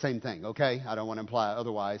 let's say the same thing, okay? I don't want to imply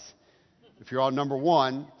otherwise. If you're on number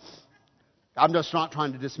 1, I'm just not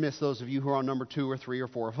trying to dismiss those of you who are on number 2 or 3 or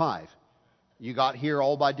 4 or 5. You got here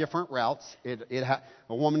all by different routes. A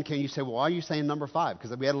woman you say, well, why are you saying number 5?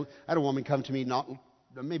 Because I had a woman come to me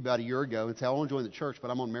maybe about a year ago and say, I want to join the church,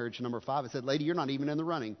 but I'm on marriage number 5. I said, lady, you're not even in the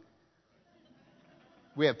running.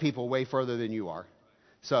 We have people way further than you are.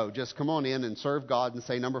 So just come on in and serve God and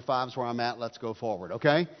say, number 5 is where I'm at. Let's go forward,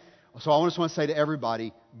 okay? So I just want to say to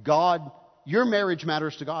everybody, God, your marriage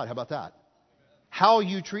matters to God. How about that? How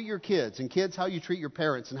you treat your kids, and kids, how you treat your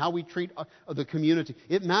parents, and how we treat the community.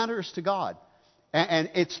 It matters to God.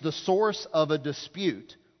 And it's the source of a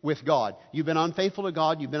dispute with God. You've been unfaithful to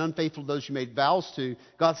God. You've been unfaithful to those you made vows to.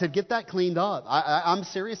 God said, get that cleaned up. I'm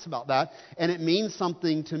serious about that. And it means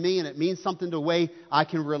something to me, and it means something to the way I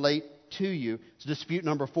can relate to you. It's dispute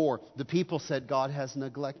number 4. The people said, God has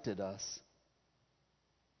neglected us.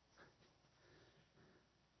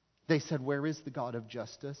 They said, where is the God of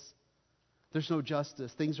justice? There's no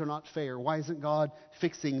justice. Things are not fair. Why isn't God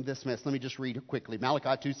fixing this mess? Let me just read it quickly.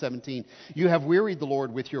 Malachi 2:17. You have wearied the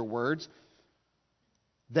Lord with your words.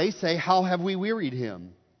 They say, how have we wearied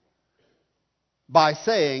him? By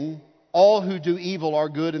saying, all who do evil are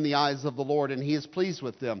good in the eyes of the Lord, and he is pleased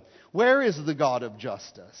with them. Where is the God of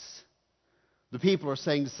justice? The people are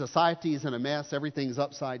saying society is in a mess. Everything's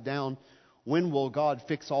upside down. When will God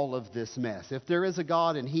fix all of this mess? If there is a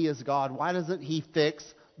God and he is God, why doesn't he fix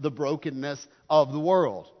the brokenness of the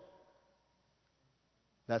world?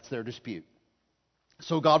 That's their dispute.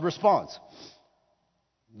 So God responds.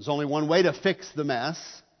 There's only one way to fix the mess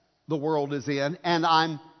the world is in, and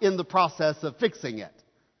I'm in the process of fixing it.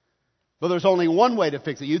 But there's only one way to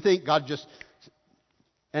fix it. You think God just...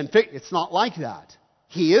 It's not like that.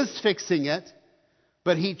 He is fixing it,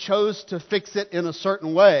 but he chose to fix it in a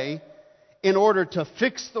certain way. In order to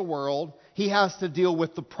fix the world, he has to deal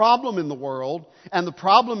with the problem in the world, and the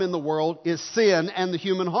problem in the world is sin and the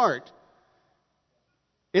human heart.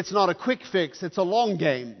 It's not a quick fix, it's a long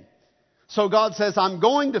game. So God says, I'm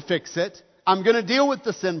going to fix it. I'm going to deal with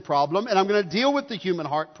the sin problem, and I'm going to deal with the human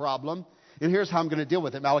heart problem. And here's how I'm going to deal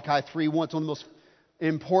with it. Malachi 3:1, it's one of the most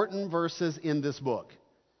important verses in this book.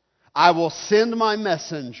 I will send my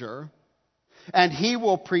messenger, and he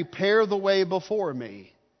will prepare the way before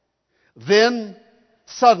me. Then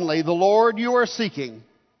suddenly the Lord you are seeking.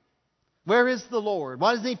 Where is the Lord?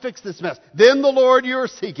 Why doesn't he fix this mess? Then the Lord you are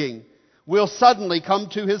seeking will suddenly come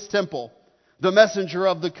to his temple. The messenger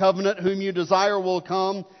of the covenant whom you desire will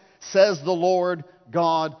come, says the Lord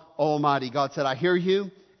God Almighty. God said, I hear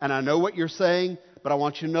you and I know what you're saying, but I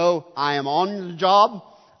want you to know I am on the job.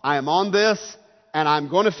 I am on this and I'm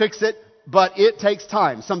going to fix it, but it takes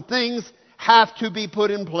time. Some things have to be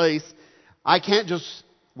put in place. I can't just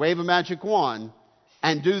wave a magic wand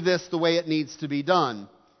and do this the way it needs to be done.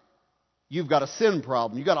 You've got a sin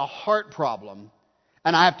problem. You've got a heart problem.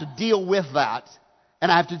 And I have to deal with that.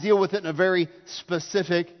 And I have to deal with it in a very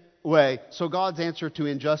specific way. So God's answer to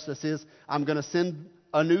injustice is, I'm going to send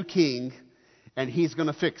a new king, and he's going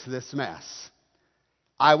to fix this mess.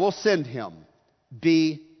 I will send him.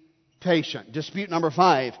 Be patient. Dispute number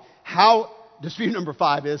 5. Dispute number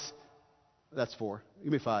 5 is, that's 4.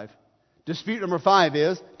 Give me 5. Dispute number 5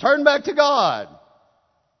 is, turn back to God.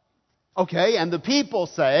 Okay, and the people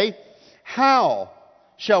say, how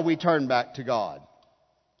shall we turn back to God?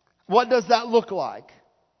 What does that look like?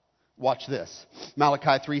 Watch this.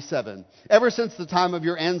 Malachi 3:7. Ever since the time of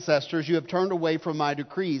your ancestors, you have turned away from my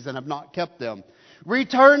decrees and have not kept them.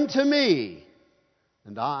 Return to me,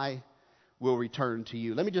 and I will return to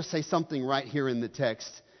you. Let me just say something right here in the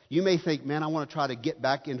text. You may think, man, I want to try to get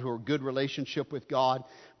back into a good relationship with God,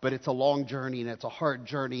 but it's a long journey and it's a hard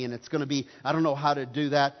journey and it's going to be, I don't know how to do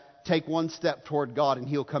that. Take one step toward God and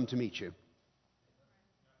he'll come to meet you.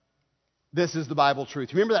 This is the Bible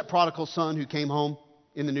truth. Remember that prodigal son who came home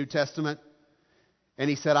in the New Testament? And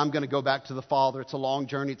he said, I'm going to go back to the Father. It's a long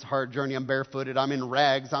journey. It's a hard journey. I'm barefooted. I'm in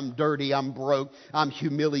rags. I'm dirty. I'm broke. I'm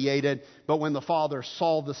humiliated. But when the Father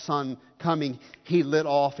saw the Son coming, he lit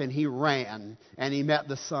off and he ran. And he met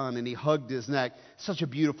the Son and he hugged his neck. Such a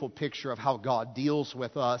beautiful picture of how God deals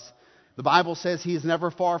with us. The Bible says he is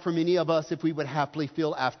never far from any of us if we would happily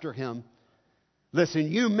feel after him.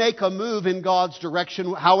 Listen, you make a move in God's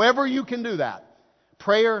direction, however you can do that.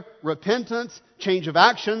 Prayer, repentance, change of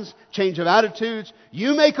actions, change of attitudes.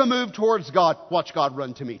 You make a move towards God. Watch God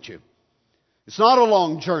run to meet you. It's not a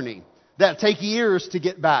long journey that take years to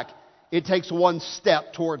get back. It takes one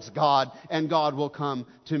step towards God, and God will come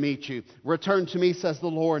to meet you. Return to me, says the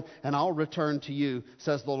Lord, and I'll return to you,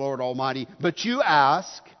 says the Lord Almighty. But you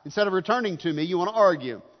ask, instead of returning to me, you want to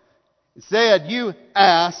argue. Instead, you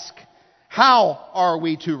ask, how are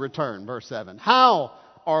we to return? Verse 7. How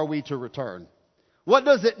are we to return? What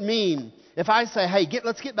does it mean if I say, hey,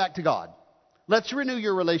 let's get back to God. Let's renew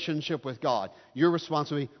your relationship with God. Your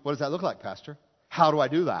response will be, what does that look like, Pastor? How do I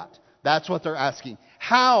do that? That's what they're asking.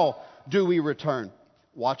 How do we return?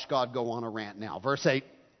 Watch God go on a rant now. Verse 8.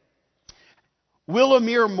 Will a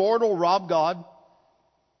mere mortal rob God?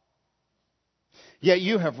 Yet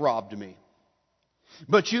you have robbed me.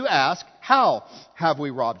 But you ask, how have we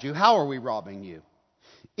robbed you? How are we robbing you?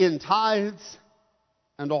 In tithes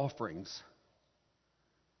and offerings.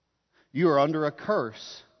 You are under a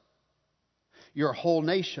curse, your whole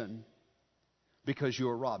nation. because you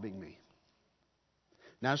are robbing me.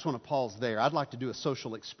 Now, I just want to pause there. I'd like to do a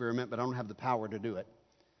social experiment, but I don't have the power to do it.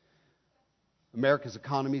 America's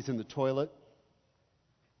economy is in the toilet.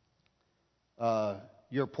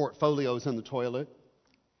 Your portfolio's in the toilet.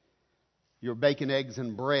 Your bacon, eggs,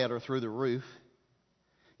 and bread are through the roof.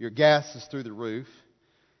 Your gas is through the roof.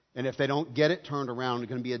 And if they don't get it turned around, it's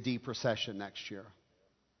going to be a deep recession next year.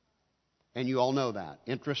 And you all know that.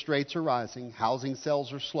 Interest rates are rising. Housing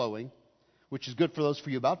sales are slowing, which is good for those of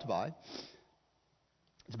you about to buy.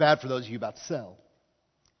 It's bad for those of you about to sell.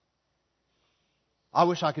 I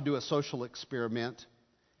wish I could do a social experiment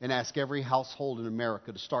and ask every household in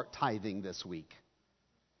America to start tithing this week.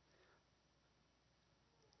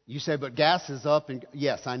 You say, but gas is up. And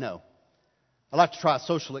yes, I know. I'd like to try a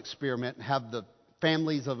social experiment and have the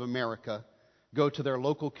families of America go to their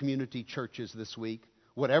local community churches this week.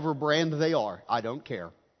 Whatever brand they are, I don't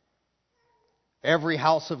care. Every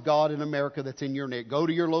house of God in America that's in your neighborhood, go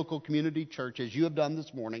to your local community church as you have done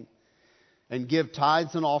this morning and give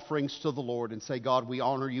tithes and offerings to the Lord and say, God, we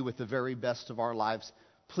honor you with the very best of our lives.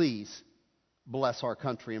 Please bless our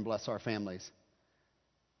country and bless our families.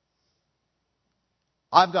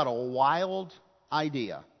 I've got a wild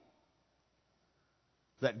idea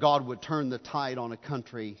that God would turn the tide on a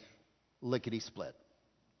country lickety-split.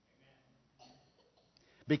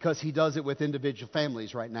 Because He does it with individual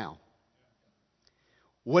families right now.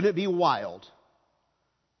 Wouldn't it be wild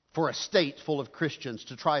for a state full of Christians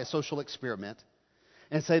to try a social experiment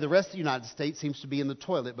and say the rest of the United States seems to be in the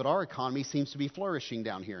toilet, but our economy seems to be flourishing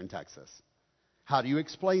down here in Texas? How do you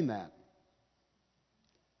explain that?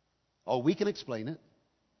 Oh, we can explain it.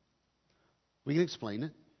 We can explain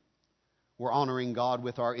it. We're honoring God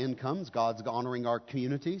with our incomes. God's honoring our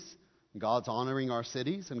communities. God's honoring our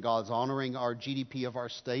cities. And God's honoring our GDP of our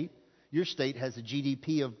state. Your state has a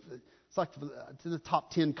GDP of, it's in the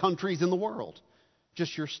top 10 countries in the world.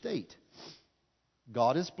 Just your state.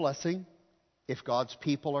 God is blessing if God's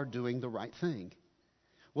people are doing the right thing.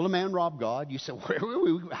 Will a man rob God? You say,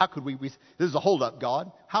 how could we? This is a hold-up,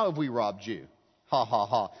 God. How have we robbed you? Ha, ha,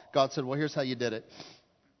 ha. God said, well, here's how you did it.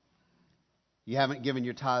 You haven't given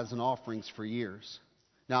your tithes and offerings for years.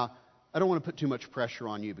 Now, I don't want to put too much pressure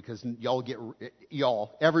on you because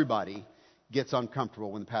everybody gets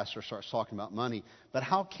uncomfortable when the pastor starts talking about money. But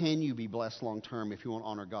how can you be blessed long term if you won't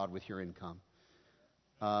honor God with your income?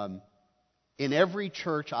 In every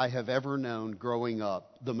church I have ever known growing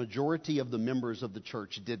up, the majority of the members of the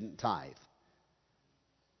church didn't tithe.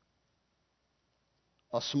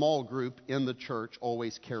 A small group in the church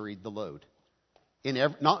always carried the load.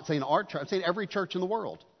 Not saying our church, I'm saying every church in the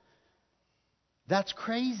world. That's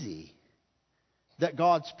crazy that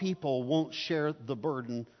God's people won't share the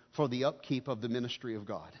burden for the upkeep of the ministry of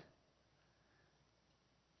God.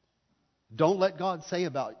 Don't let God say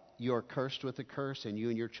about you're cursed with a curse and you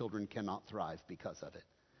and your children cannot thrive because of it.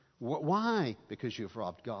 Why? Because you've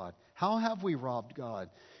robbed God. How have we robbed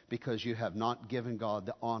God? Because you have not given God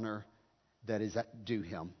the honor that is due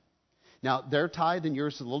Him. Now, their tithe and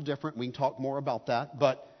yours is a little different. We can talk more about that,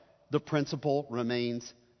 but the principle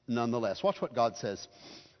remains nonetheless. Watch what God says.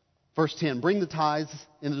 Verse 10, bring the tithes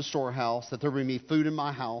into the storehouse, that there may be food in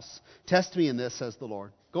my house. Test me in this, says the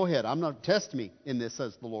Lord. Go ahead, test me in this,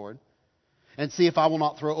 says the Lord. And see if I will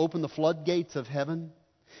not throw open the floodgates of heaven,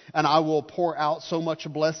 and I will pour out so much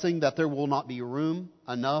blessing that there will not be room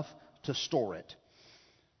enough to store it.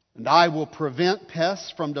 And I will prevent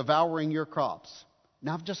pests from devouring your crops.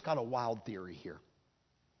 Now, I've just got a wild theory here.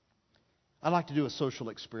 I'd like to do a social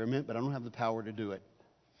experiment, but I don't have the power to do it.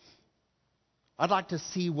 I'd like to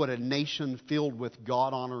see what a nation filled with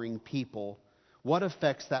God-honoring people, what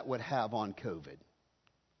effects that would have on COVID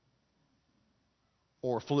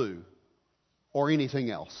or flu or anything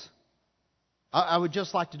else. I would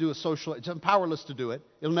just like to do a social... I'm powerless to do it.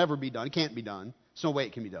 It'll never be done. It can't be done. There's no way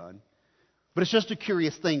it can be done. But it's just a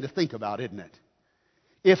curious thing to think about, isn't it?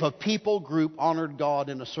 If a people group honored God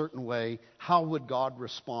in a certain way, how would God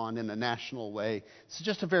respond in a national way? It's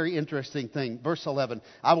just a very interesting thing. Verse 11,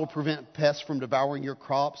 I will prevent pests from devouring your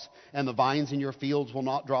crops, and the vines in your fields will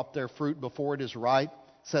not drop their fruit before it is ripe,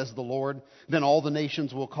 says the Lord. Then all the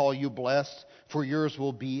nations will call you blessed, for yours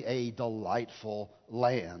will be a delightful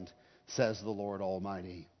land, says the Lord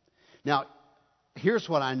Almighty. Now, here's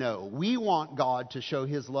what I know. We want God to show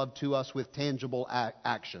His love to us with tangible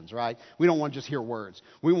actions, right? We don't want to just hear words.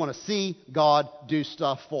 We want to see God do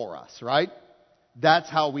stuff for us, right? That's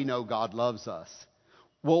how we know God loves us.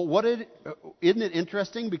 Well, isn't it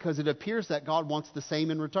interesting? Because it appears that God wants the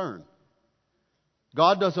same in return.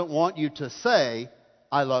 God doesn't want you to say,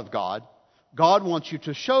 I love God. God wants you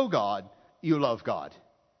to show God you love God.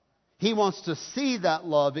 He wants to see that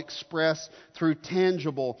love expressed through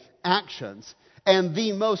tangible actions. And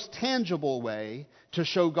the most tangible way to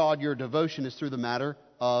show God your devotion is through the matter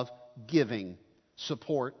of giving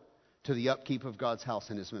support to the upkeep of God's house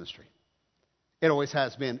and His ministry. It always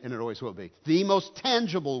has been, and it always will be. The most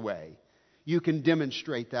tangible way you can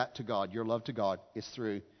demonstrate that to God, your love to God, is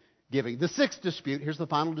through giving. The sixth dispute, here's the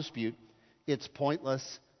final dispute. It's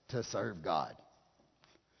pointless to serve God.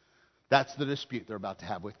 That's the dispute they're about to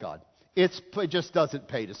have with God. It just doesn't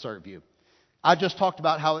pay to serve you. I just talked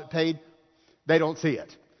about how it paid. They don't see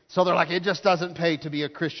it. So they're like, it just doesn't pay to be a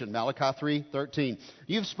Christian. Malachi 3:13.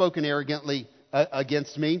 You've spoken arrogantly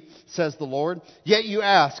against me, says the Lord. Yet you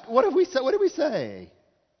ask, what have we said? What did we say?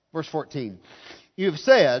 Verse 14. You've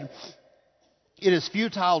said, it is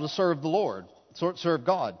futile to serve the Lord, serve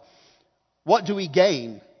God. What do we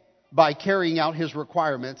gain by carrying out His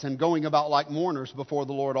requirements and going about like mourners before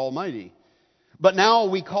the Lord Almighty? But now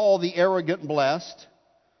we call the arrogant blessed.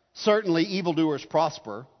 Certainly evildoers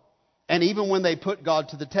prosper. And even when they put God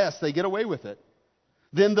to the test, they get away with it.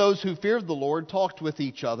 Then those who feared the Lord talked with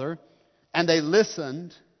each other, and they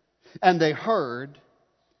listened, and they heard,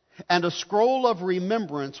 and a scroll of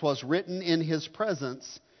remembrance was written in His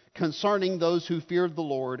presence concerning those who feared the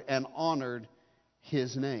Lord and honored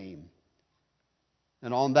His name.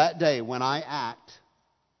 And on that day when I act,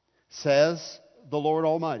 says the Lord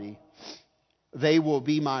Almighty, they will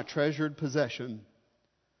be my treasured possession.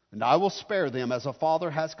 And I will spare them as a father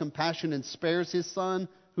has compassion and spares his son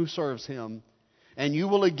who serves him. And you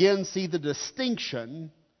will again see the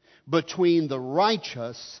distinction between the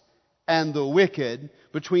righteous and the wicked,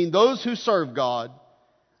 between those who serve God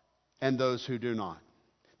and those who do not.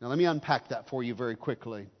 Now let me unpack that for you very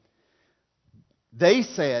quickly. They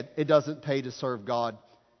said it doesn't pay to serve God.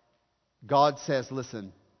 God says,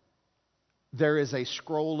 listen, there is a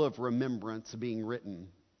scroll of remembrance being written.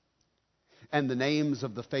 And the names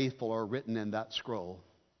of the faithful are written in that scroll.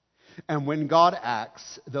 And when God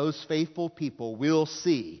acts, those faithful people will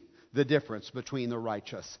see the difference between the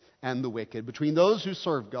righteous and the wicked, between those who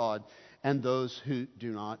serve God and those who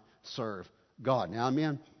do not serve God. Now let me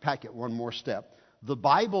unpack it one more step. The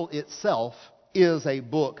Bible itself is a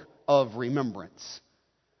book of remembrance.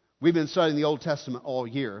 We've been studying the Old Testament all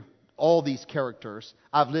year. All these characters.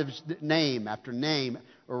 I've lived name after name.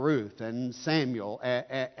 Ruth and Samuel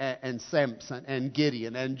and Samson and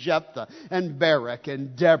Gideon and Jephthah and Barak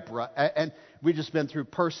and Deborah. And we've just been through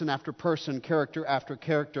person after person, character after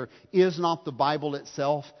character. Is not the Bible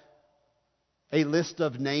itself a list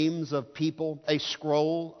of names of people, a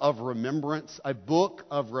scroll of remembrance, a book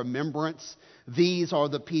of remembrance? These are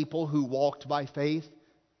the people who walked by faith.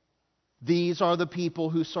 These are the people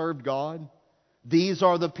who served God. These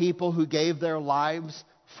are the people who gave their lives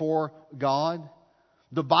for God.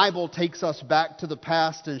 The Bible takes us back to the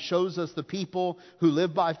past and shows us the people who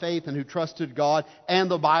lived by faith and who trusted God. And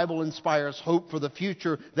the Bible inspires hope for the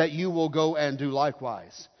future that you will go and do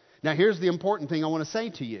likewise. Now here's the important thing I want to say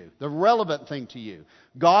to you. The relevant thing to you.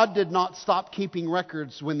 God did not stop keeping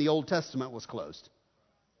records when the Old Testament was closed.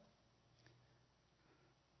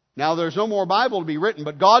 Now there's no more Bible to be written,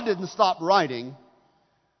 but God didn't stop writing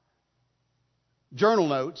journal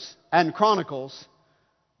notes and chronicles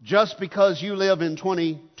just because you live in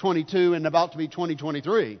 2022 and about to be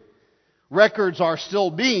 2023. Records are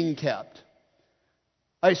still being kept.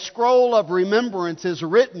 A scroll of remembrance is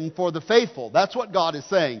written for the faithful. That's what God is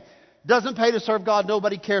saying. Doesn't pay to serve God,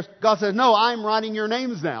 nobody cares. God says, no, I'm writing your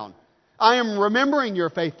names down. I am remembering your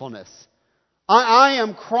faithfulness. I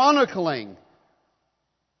am chronicling.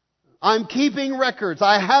 I'm keeping records.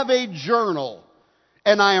 I have a journal.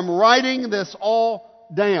 And I am writing this all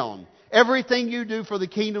down. Everything you do for the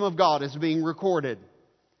kingdom of God is being recorded.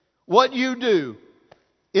 What you do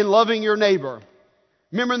in loving your neighbor.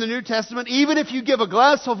 Remember in the New Testament, even if you give a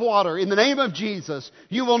glass of water in the name of Jesus,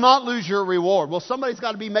 you will not lose your reward. Well, somebody's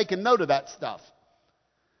got to be making note of that stuff.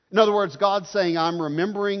 In other words, God's saying, I'm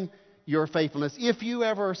remembering your faithfulness. If you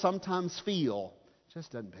ever sometimes feel, it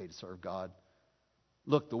just doesn't pay to serve God.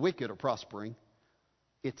 Look, the wicked are prospering.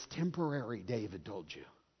 It's temporary, David told you.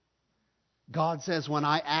 God says, when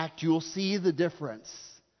I act, you'll see the difference.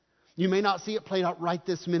 You may not see it played out right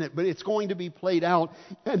this minute, but it's going to be played out.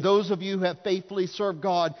 And those of you who have faithfully served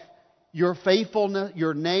God, your faithfulness,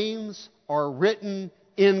 your names are written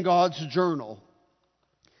in God's journal.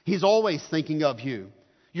 He's always thinking of you.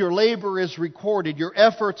 Your labor is recorded. Your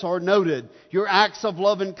efforts are noted. Your acts of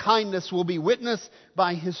love and kindness will be witnessed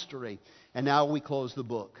by history. And now we close the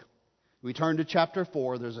book. We turn to chapter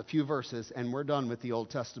 4. There's a few verses, and we're done with the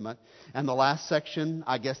Old Testament. And the last section,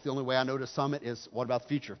 I guess the only way I know to sum it is, what about the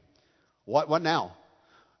future? What now?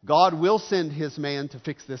 God will send His man to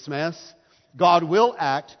fix this mess. God will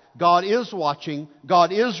act. God is watching.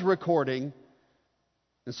 God is recording.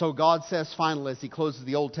 And so God says finally, as He closes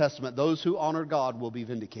the Old Testament, those who honor God will be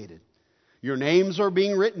vindicated. Your names are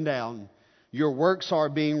being written down. Your works are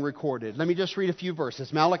being recorded. Let me just read a few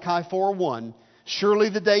verses. Malachi 4:1. Surely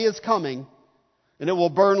the day is coming, and it will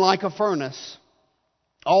burn like a furnace.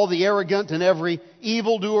 All the arrogant and every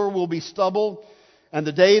evildoer will be stubble, and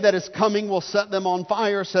the day that is coming will set them on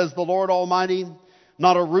fire, says the Lord Almighty.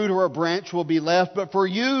 Not a root or a branch will be left, but for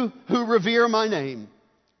you who revere my name,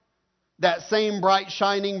 that same bright,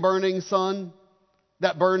 shining, burning sun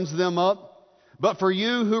that burns them up, but for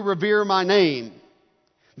you who revere my name,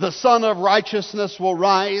 the Sun of Righteousness will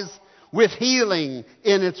rise with healing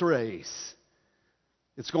in its rays.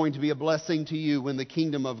 It's going to be a blessing to you when the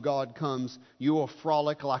kingdom of God comes. You will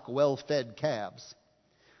frolic like well-fed calves.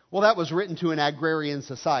 Well, that was written to an agrarian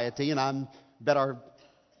society, and I bet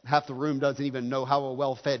half the room doesn't even know how a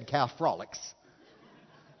well-fed calf frolics.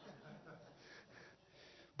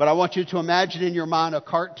 But I want you to imagine in your mind a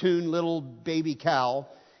cartoon little baby cow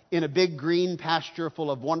in a big green pasture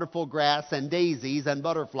full of wonderful grass and daisies and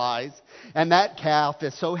butterflies. And that calf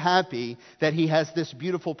is so happy that he has this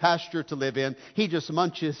beautiful pasture to live in. He just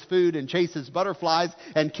munches food and chases butterflies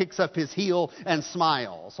and kicks up his heel and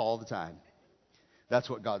smiles all the time. That's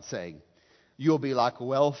what God's saying. You'll be like a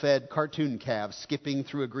well-fed cartoon calf skipping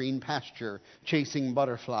through a green pasture chasing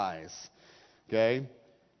butterflies. Okay?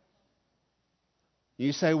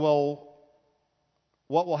 You say, well,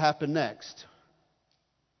 what will happen next?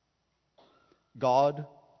 God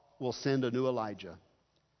will send a new Elijah.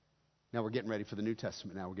 Now we're getting ready for the New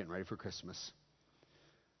Testament. Now we're getting ready for Christmas.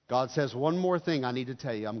 God says, one more thing I need to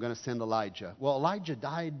tell you. I'm going to send Elijah. Well, Elijah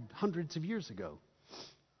died hundreds of years ago.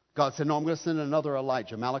 God said, no, I'm going to send another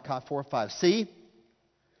Elijah. Malachi 4:5. See,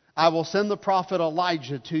 I will send the prophet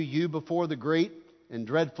Elijah to you before the great and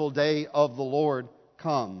dreadful day of the Lord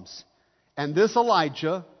comes. And this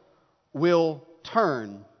Elijah will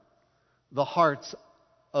turn the hearts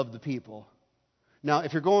of the people. Now,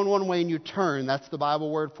 if you're going one way and you turn, that's the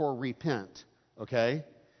Bible word for repent. Okay?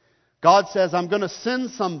 God says, I'm going to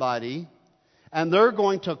send somebody, and they're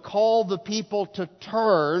going to call the people to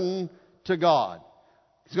turn to God.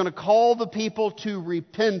 He's going to call the people to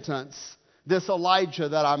repentance, this Elijah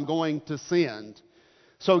that I'm going to send.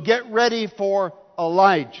 So get ready for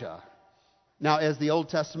Elijah. Now, as the Old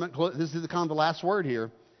Testament, this is kind of the last word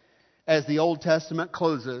here. As the Old Testament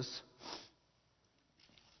closes,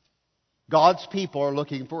 God's people are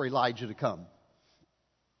looking for Elijah to come.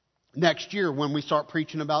 Next year, when we start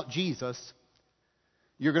preaching about Jesus,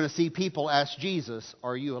 you're going to see people ask Jesus,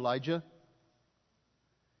 are you Elijah? And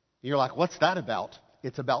you're like, what's that about?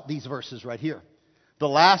 It's about these verses right here. The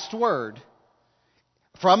last word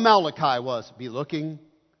from Malachi was, be looking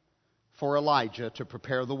for Elijah to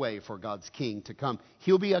prepare the way for God's king to come.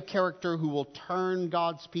 He'll be a character who will turn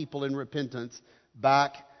God's people in repentance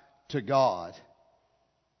back to God.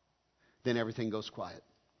 Then everything goes quiet.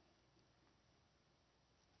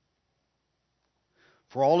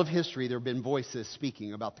 For all of history, there have been voices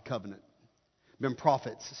speaking about the covenant. There have been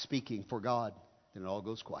prophets speaking for God. Then it all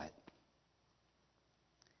goes quiet.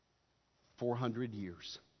 400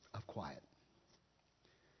 years of quiet.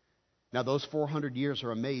 Now, those 400 years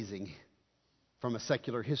are amazing from a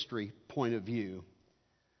secular history point of view.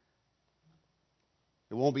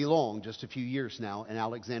 It won't be long, just a few years now, and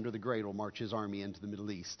Alexander the Great will march his army into the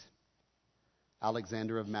Middle East.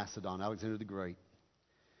 Alexander of Macedon, Alexander the Great.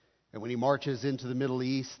 And when he marches into the Middle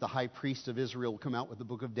East, the high priest of Israel will come out with the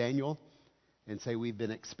book of Daniel and say, we've been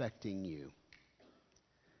expecting you.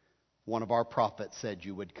 One of our prophets said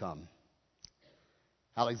you would come.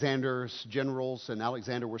 Alexander's generals and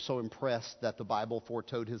Alexander were so impressed that the Bible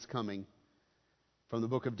foretold his coming from the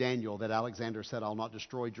book of Daniel that Alexander said, I'll not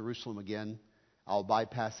destroy Jerusalem again. I'll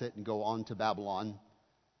bypass it and go on to Babylon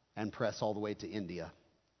and press all the way to India.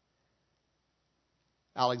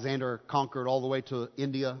 Alexander conquered all the way to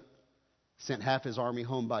India, sent half his army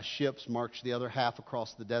home by ships, marched the other half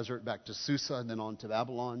across the desert back to Susa and then on to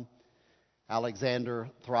Babylon. Alexander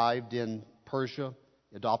thrived in Persia,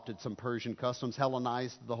 adopted some Persian customs,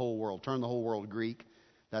 Hellenized the whole world, turned the whole world Greek.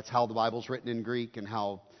 That's how the Bible's written in Greek and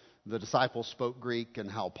how the disciples spoke Greek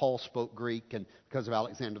and how Paul spoke Greek, and because of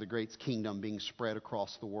Alexander the Great's kingdom being spread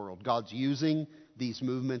across the world. God's using these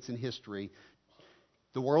movements in history.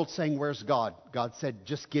 The world's saying, where's God? God said,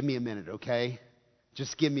 just give me a minute, okay?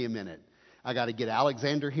 Just give me a minute. I got to get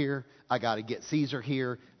Alexander here. I got to get Caesar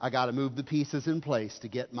here. I got to move the pieces in place to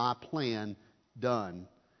get my plan done.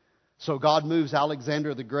 So God moves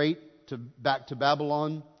Alexander the Great back to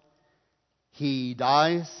Babylon. He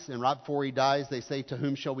dies, and right before he dies, they say, "To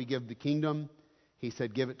whom shall we give the kingdom?" He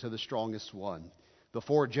said, "Give it to the strongest one." The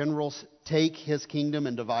four generals take his kingdom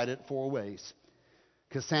and divide it four ways.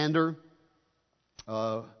 Cassander,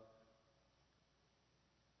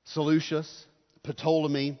 Seleucus,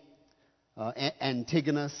 Ptolemy,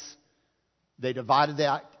 Antigonus, they divided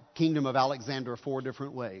that kingdom of Alexander four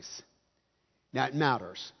different ways. Now it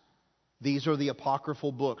matters. These are the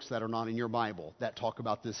apocryphal books that are not in your Bible that talk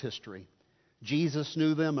about this history. Jesus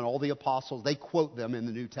knew them, and all the apostles, they quote them in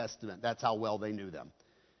the New Testament. That's how well they knew them.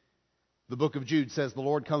 The book of Jude says the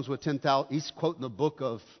Lord comes with 10,000. He's quoting the book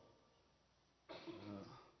of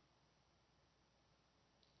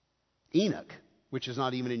Enoch, which is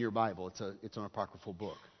not even in your Bible. It's an apocryphal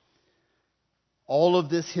book. All of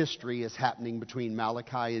this history is happening between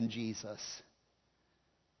Malachi and Jesus.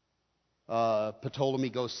 Ptolemy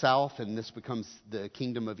goes south, and this becomes the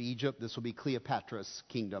kingdom of Egypt. This will be Cleopatra's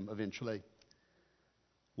kingdom eventually.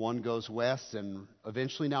 One goes west, and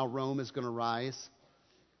eventually now Rome is going to rise.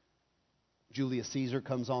 Julius Caesar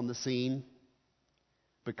comes on the scene,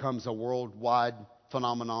 becomes a worldwide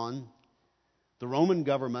phenomenon. The Roman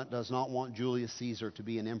government does not want Julius Caesar to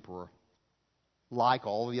be an emperor, like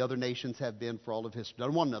all the other nations have been for all of history.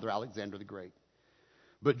 Doesn't want another Alexander the Great.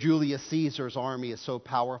 But Julius Caesar's army is so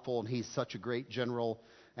powerful, and he's such a great general,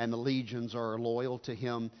 and the legions are loyal to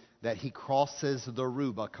him, that he crosses the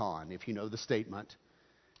Rubicon, if you know the statement,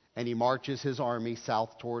 and he marches his army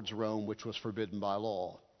south towards Rome, which was forbidden by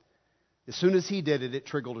law. As soon as he did it, it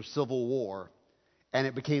triggered a civil war, and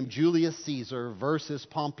it became Julius Caesar versus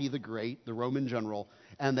Pompey the Great, the Roman general,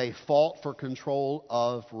 and they fought for control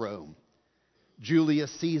of Rome.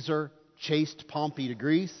 Julius Caesar chased Pompey to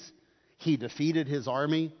Greece. He defeated his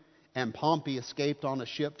army, and Pompey escaped on a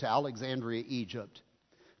ship to Alexandria, Egypt.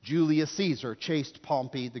 Julius Caesar chased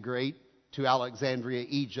Pompey the Great to Alexandria,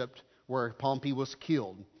 Egypt, where Pompey was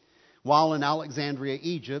killed. While in Alexandria,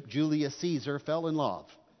 Egypt, Julius Caesar fell in love.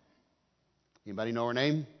 Anybody know her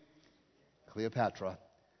name? Cleopatra.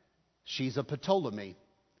 She's a Ptolemy.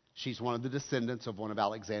 She's one of the descendants of one of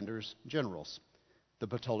Alexander's generals, the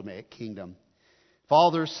Ptolemaic kingdom.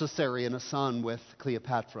 Fathers Caesarion, a son with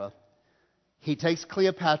Cleopatra. He takes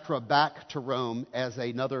Cleopatra back to Rome as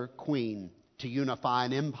another queen to unify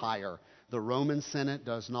an empire. The Roman Senate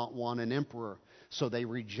does not want an emperor, so they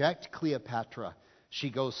reject Cleopatra.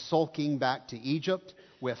 She goes sulking back to Egypt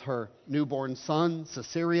with her newborn son,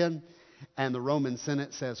 Caesarion, and the Roman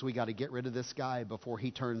Senate says, we got to get rid of this guy before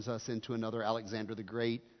he turns us into another Alexander the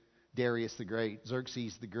Great, Darius the Great,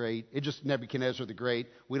 Xerxes the Great. It's just Nebuchadnezzar the Great.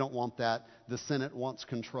 We don't want that. The Senate wants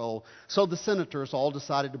control. So the senators all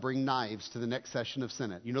decided to bring knives to the next session of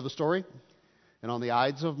Senate. You know the story? And on the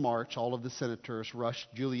Ides of March, all of the senators rushed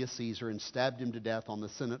Julius Caesar and stabbed him to death on the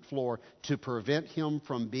Senate floor to prevent him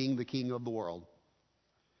from being the king of the world.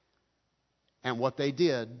 And what they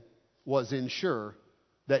did was ensure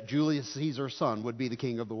that Julius Caesar's son would be the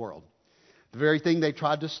king of the world. The very thing they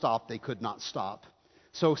tried to stop, they could not stop.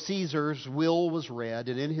 So Caesar's will was read,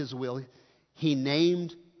 and in his will, he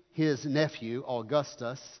named his nephew,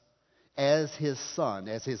 Augustus, as his son,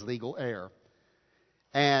 as his legal heir.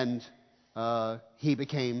 And he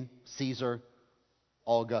became Caesar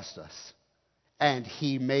Augustus. And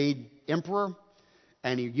he made emperor,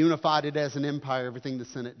 and he unified it as an empire, everything the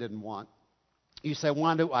Senate didn't want. You say,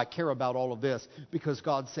 why do I care about all of this? Because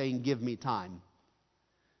God's saying, give me time.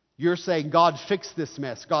 You're saying, God, fix this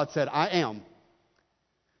mess. God said, I am.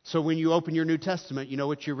 So when you open your New Testament, you know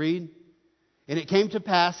what you read? And it came to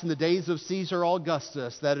pass in the days of Caesar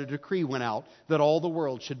Augustus that a decree went out that all the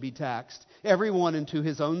world should be taxed, everyone into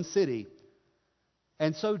his own city.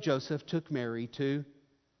 And so Joseph took Mary too,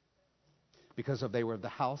 because they were of the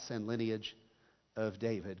house and lineage of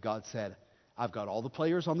David. God said, I've got all the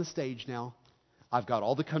players on the stage now. I've got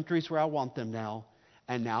all the countries where I want them now.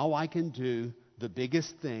 And now I can do the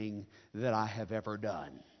biggest thing that I have ever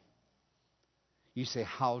done. You say,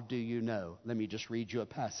 how do you know? Let me just read you a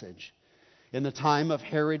passage. In the time of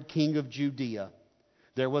Herod, king of Judea,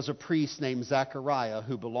 there was a priest named Zechariah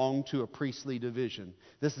who belonged to a priestly division.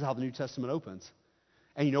 This is how the New Testament opens.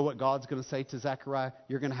 And you know what God's going to say to Zechariah?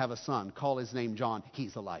 You're going to have a son. Call his name John.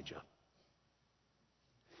 He's Elijah.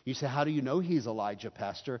 You say, how do you know he's Elijah,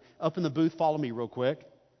 Pastor? Up in the booth, follow me real quick.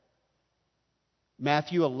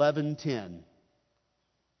 Matthew 11:10.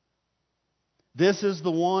 This is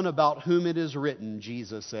the one about whom it is written,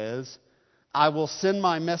 Jesus says, I will send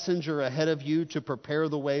my messenger ahead of you to prepare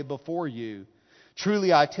the way before you.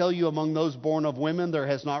 Truly I tell you, among those born of women, there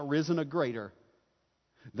has not risen a greater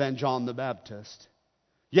than John the Baptist.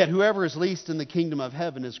 Yet whoever is least in the kingdom of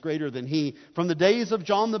heaven is greater than he. From the days of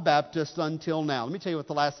John the Baptist until now. Let me tell you what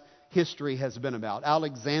the last history has been about.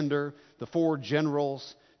 Alexander, the 4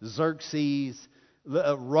 generals, Xerxes,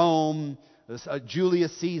 Rome,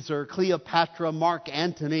 Julius Caesar, Cleopatra, Mark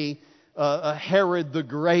Antony, Herod the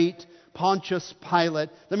Great, Pontius Pilate.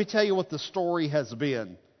 Let me tell you what the story has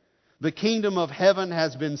been. The kingdom of heaven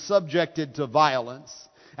has been subjected to violence,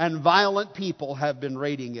 and violent people have been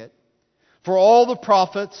raiding it. For all the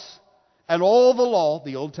prophets and all the law,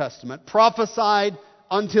 the Old Testament, prophesied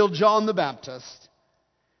until John the Baptist.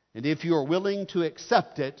 And if you are willing to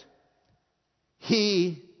accept it,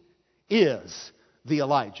 he is the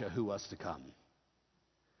Elijah who was to come.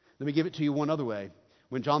 Let me give it to you one other way.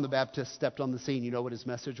 When John the Baptist stepped on the scene, you know what his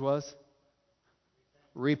message was?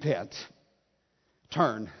 Repent.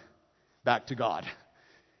 Turn back to God.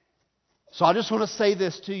 So I just want to say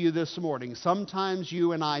this to you this morning. Sometimes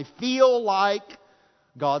you and I feel like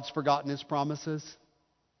God's forgotten His promises.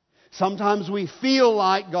 Sometimes we feel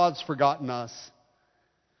like God's forgotten us.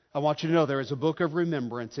 I want you to know there is a book of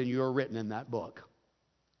remembrance, and you are written in that book.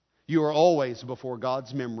 You are always before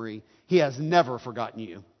God's memory. He has never forgotten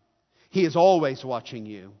you. He is always watching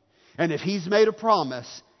you. And if He's made a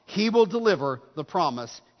promise, He will deliver the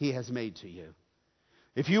promise He has made to you.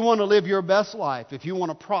 If you want to live your best life, if you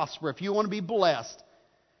want to prosper, if you want to be blessed,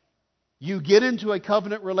 you get into a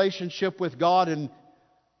covenant relationship with God and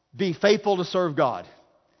be faithful to serve God.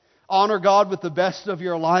 Honor God with the best of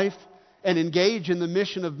your life and engage in the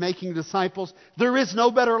mission of making disciples. There is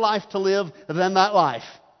no better life to live than that life.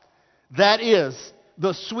 That is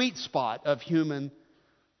the sweet spot of human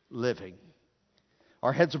living.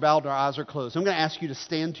 Our heads are bowed, our eyes are closed. I'm going to ask you to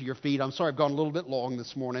stand to your feet. I'm sorry I've gone a little bit long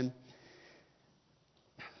this morning.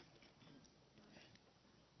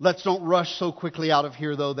 Let's don't rush so quickly out of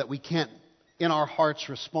here, though, that we can't in our hearts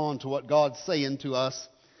respond to what God's saying to us.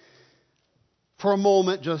 For a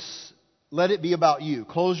moment, just let it be about you.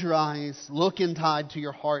 Close your eyes. Look inside to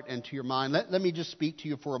your heart and to your mind. Let me just speak to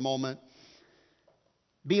you for a moment.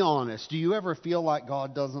 Be honest. Do you ever feel like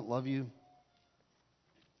God doesn't love you?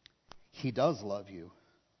 He does love you.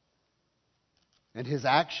 And His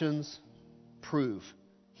actions prove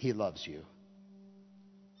He loves you.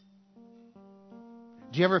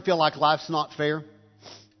 Do you ever feel like life's not fair?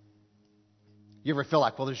 You ever feel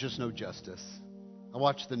like, well, there's just no justice? I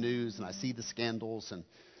watch the news and I see the scandals and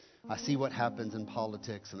I see what happens in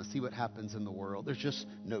politics and I see what happens in the world. There's just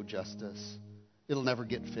no justice. It'll never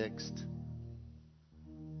get fixed.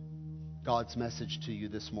 God's message to you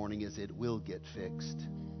this morning is it will get fixed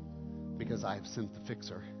because I have sent the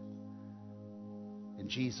fixer. And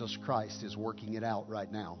Jesus Christ is working it out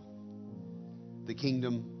right now. The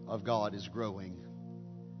kingdom of God is growing.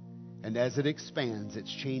 And as it expands,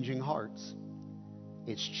 it's changing hearts.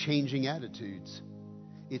 It's changing attitudes.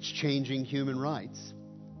 It's changing human rights.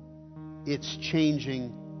 It's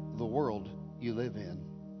changing the world you live in.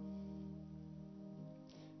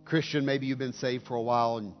 Christian, maybe you've been saved for a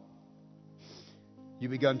while and you've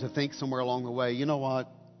begun to think somewhere along the way, you know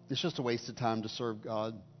what? It's just a waste of time to serve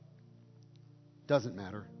God. Doesn't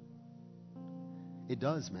matter. It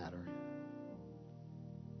does matter.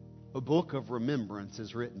 A book of remembrance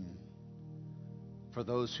is written for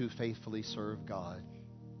those who faithfully serve God.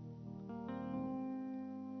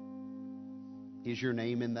 Is your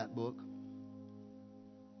name in that book?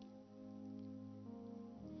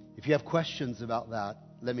 If you have questions about that,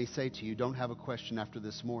 let me say to you, don't have a question after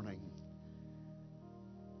this morning.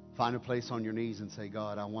 Find a place on your knees and say,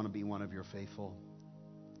 God, I want to be one of your faithful.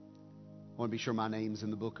 I want to be sure my name's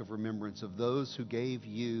in the book of remembrance of those who gave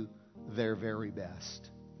you their very best.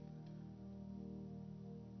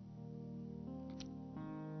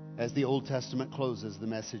 As the Old Testament closes, the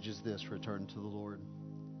message is this: return to the Lord.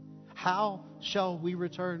 How shall we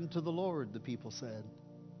return to the Lord? The people said.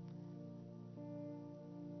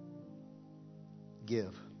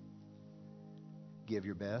 Give. Give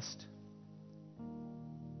your best.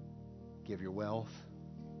 Give your wealth.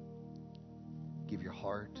 Give your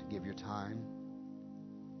heart. Give your time.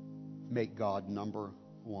 Make God number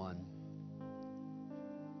one.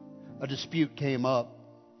 A dispute came up.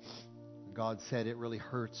 God said, it really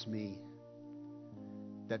hurts me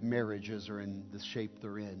that marriages are in the shape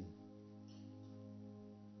they're in.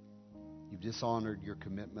 You've dishonored your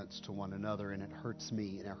commitments to one another, and it hurts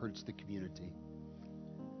me, and it hurts the community.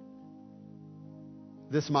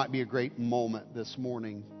 This might be a great moment this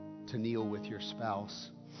morning to kneel with your spouse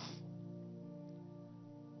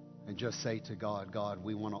and just say to God, God,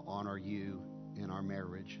 we want to honor you in our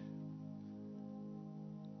marriage.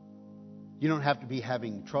 You don't have to be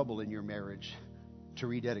having trouble in your marriage to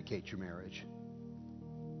rededicate your marriage.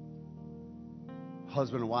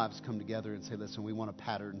 Husband and wives come together and say, listen, we want to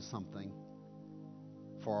pattern something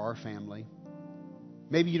for our family,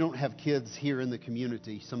 Maybe you don't have kids here in the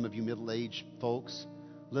community, some of you middle-aged folks.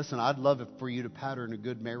 Listen, I'd love it for you to pattern a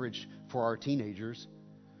good marriage for our teenagers,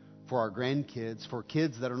 for our grandkids, for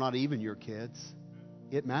kids that are not even your kids.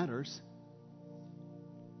 It matters.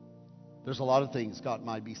 There's a lot of things God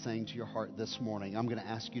might be saying to your heart this morning. I'm going to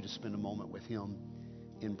ask you to spend a moment with Him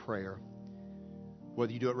in prayer.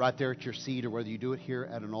 Whether you do it right there at your seat or whether you do it here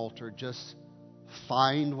at an altar, just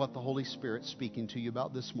find what the Holy Spirit's speaking to you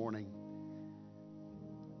about this morning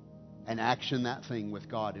and action that thing with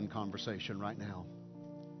God in conversation right now.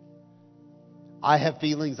 I have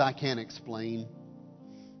feelings I can't explain.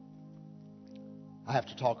 I have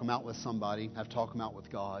to talk them out with somebody. I have to talk them out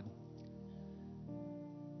with God.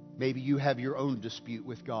 Maybe you have your own dispute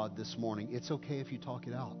with God this morning. It's okay if you talk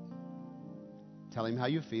it out. Tell Him how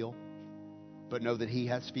you feel, but know that He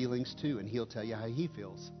has feelings too, and He'll tell you how He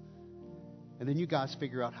feels. And then you guys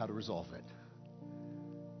figure out how to resolve it.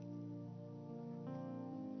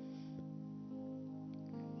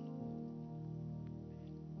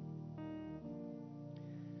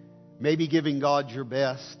 Maybe giving God your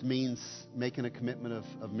best means making a commitment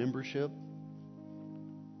of membership.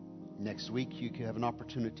 Next week, you could have an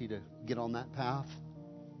opportunity to get on that path.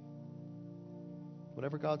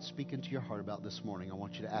 Whatever God's speaking to your heart about this morning, I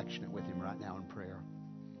want you to action it with Him right now in prayer.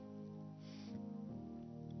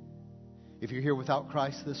 If you're here without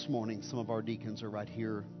Christ this morning, some of our deacons are right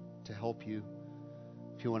here to help you.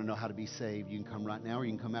 If you want to know how to be saved, you can come right now or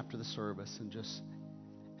you can come after the service and just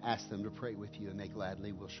ask them to pray with you, and they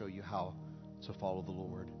gladly will show you how to follow the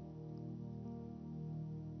Lord.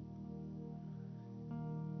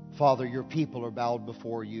 Father, your people are bowed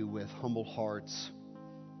before you with humble hearts.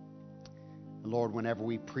 Lord, whenever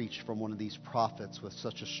we preach from one of these prophets with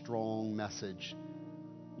such a strong message,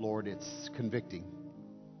 Lord, it's convicting.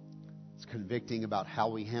 It's convicting about how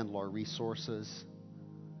we handle our resources.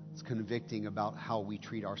 It's convicting about how we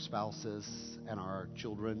treat our spouses and our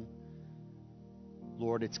children.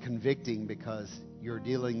 Lord, it's convicting because you're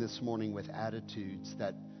dealing this morning with attitudes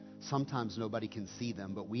that sometimes nobody can see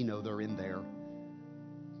them, but we know they're in there.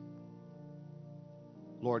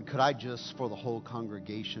 Lord, could I just, for the whole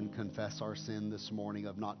congregation, confess our sin this morning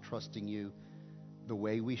of not trusting you the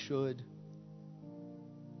way we should?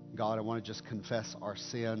 God, I want to just confess our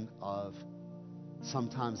sin of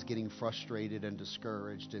sometimes getting frustrated and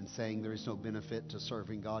discouraged and saying there is no benefit to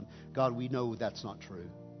serving God. God, we know that's not true.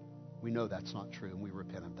 We know that's not true, and we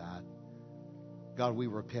repent of that. God, we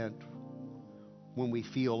repent when we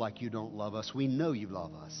feel like you don't love us. We know you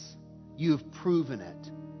love us. You've proven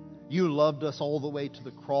it. You loved us all the way to the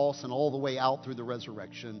cross and all the way out through the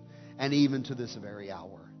resurrection and even to this very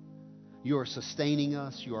hour. You are sustaining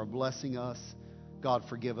us. You are blessing us. God,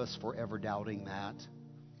 forgive us for ever doubting that.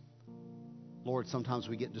 Lord, sometimes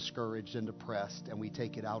we get discouraged and depressed and we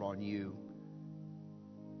take it out on you.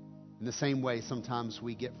 In the same way, sometimes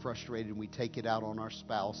we get frustrated and we take it out on our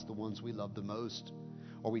spouse, the ones we love the most,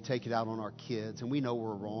 or we take it out on our kids. And we know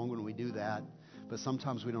we're wrong when we do that, but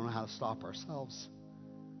sometimes we don't know how to stop ourselves.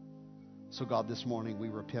 So God, this morning we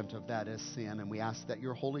repent of that as sin, and we ask that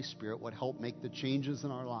your Holy Spirit would help make the changes in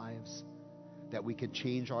our lives, that we could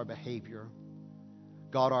change our behavior.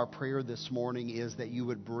 God, our prayer this morning is that you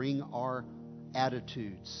would bring our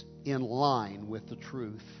attitudes in line with the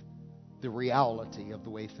truth, the reality of the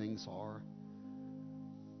way things are.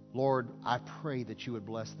 Lord, I pray that you would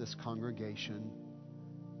bless this congregation.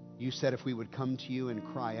 You said if we would come to you and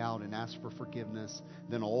cry out and ask for forgiveness,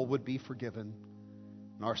 then all would be forgiven,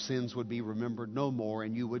 and our sins would be remembered no more,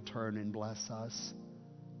 and you would turn and bless us.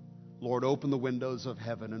 Lord, open the windows of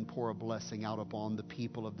heaven and pour a blessing out upon the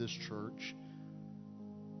people of this church.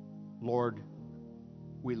 Lord,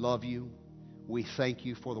 we love you. We thank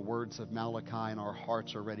you for the words of Malachi, and our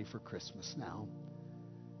hearts are ready for Christmas now.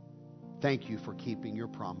 Thank you for keeping your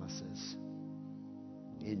promises.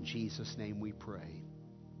 In Jesus' name we pray.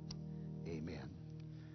 Amen.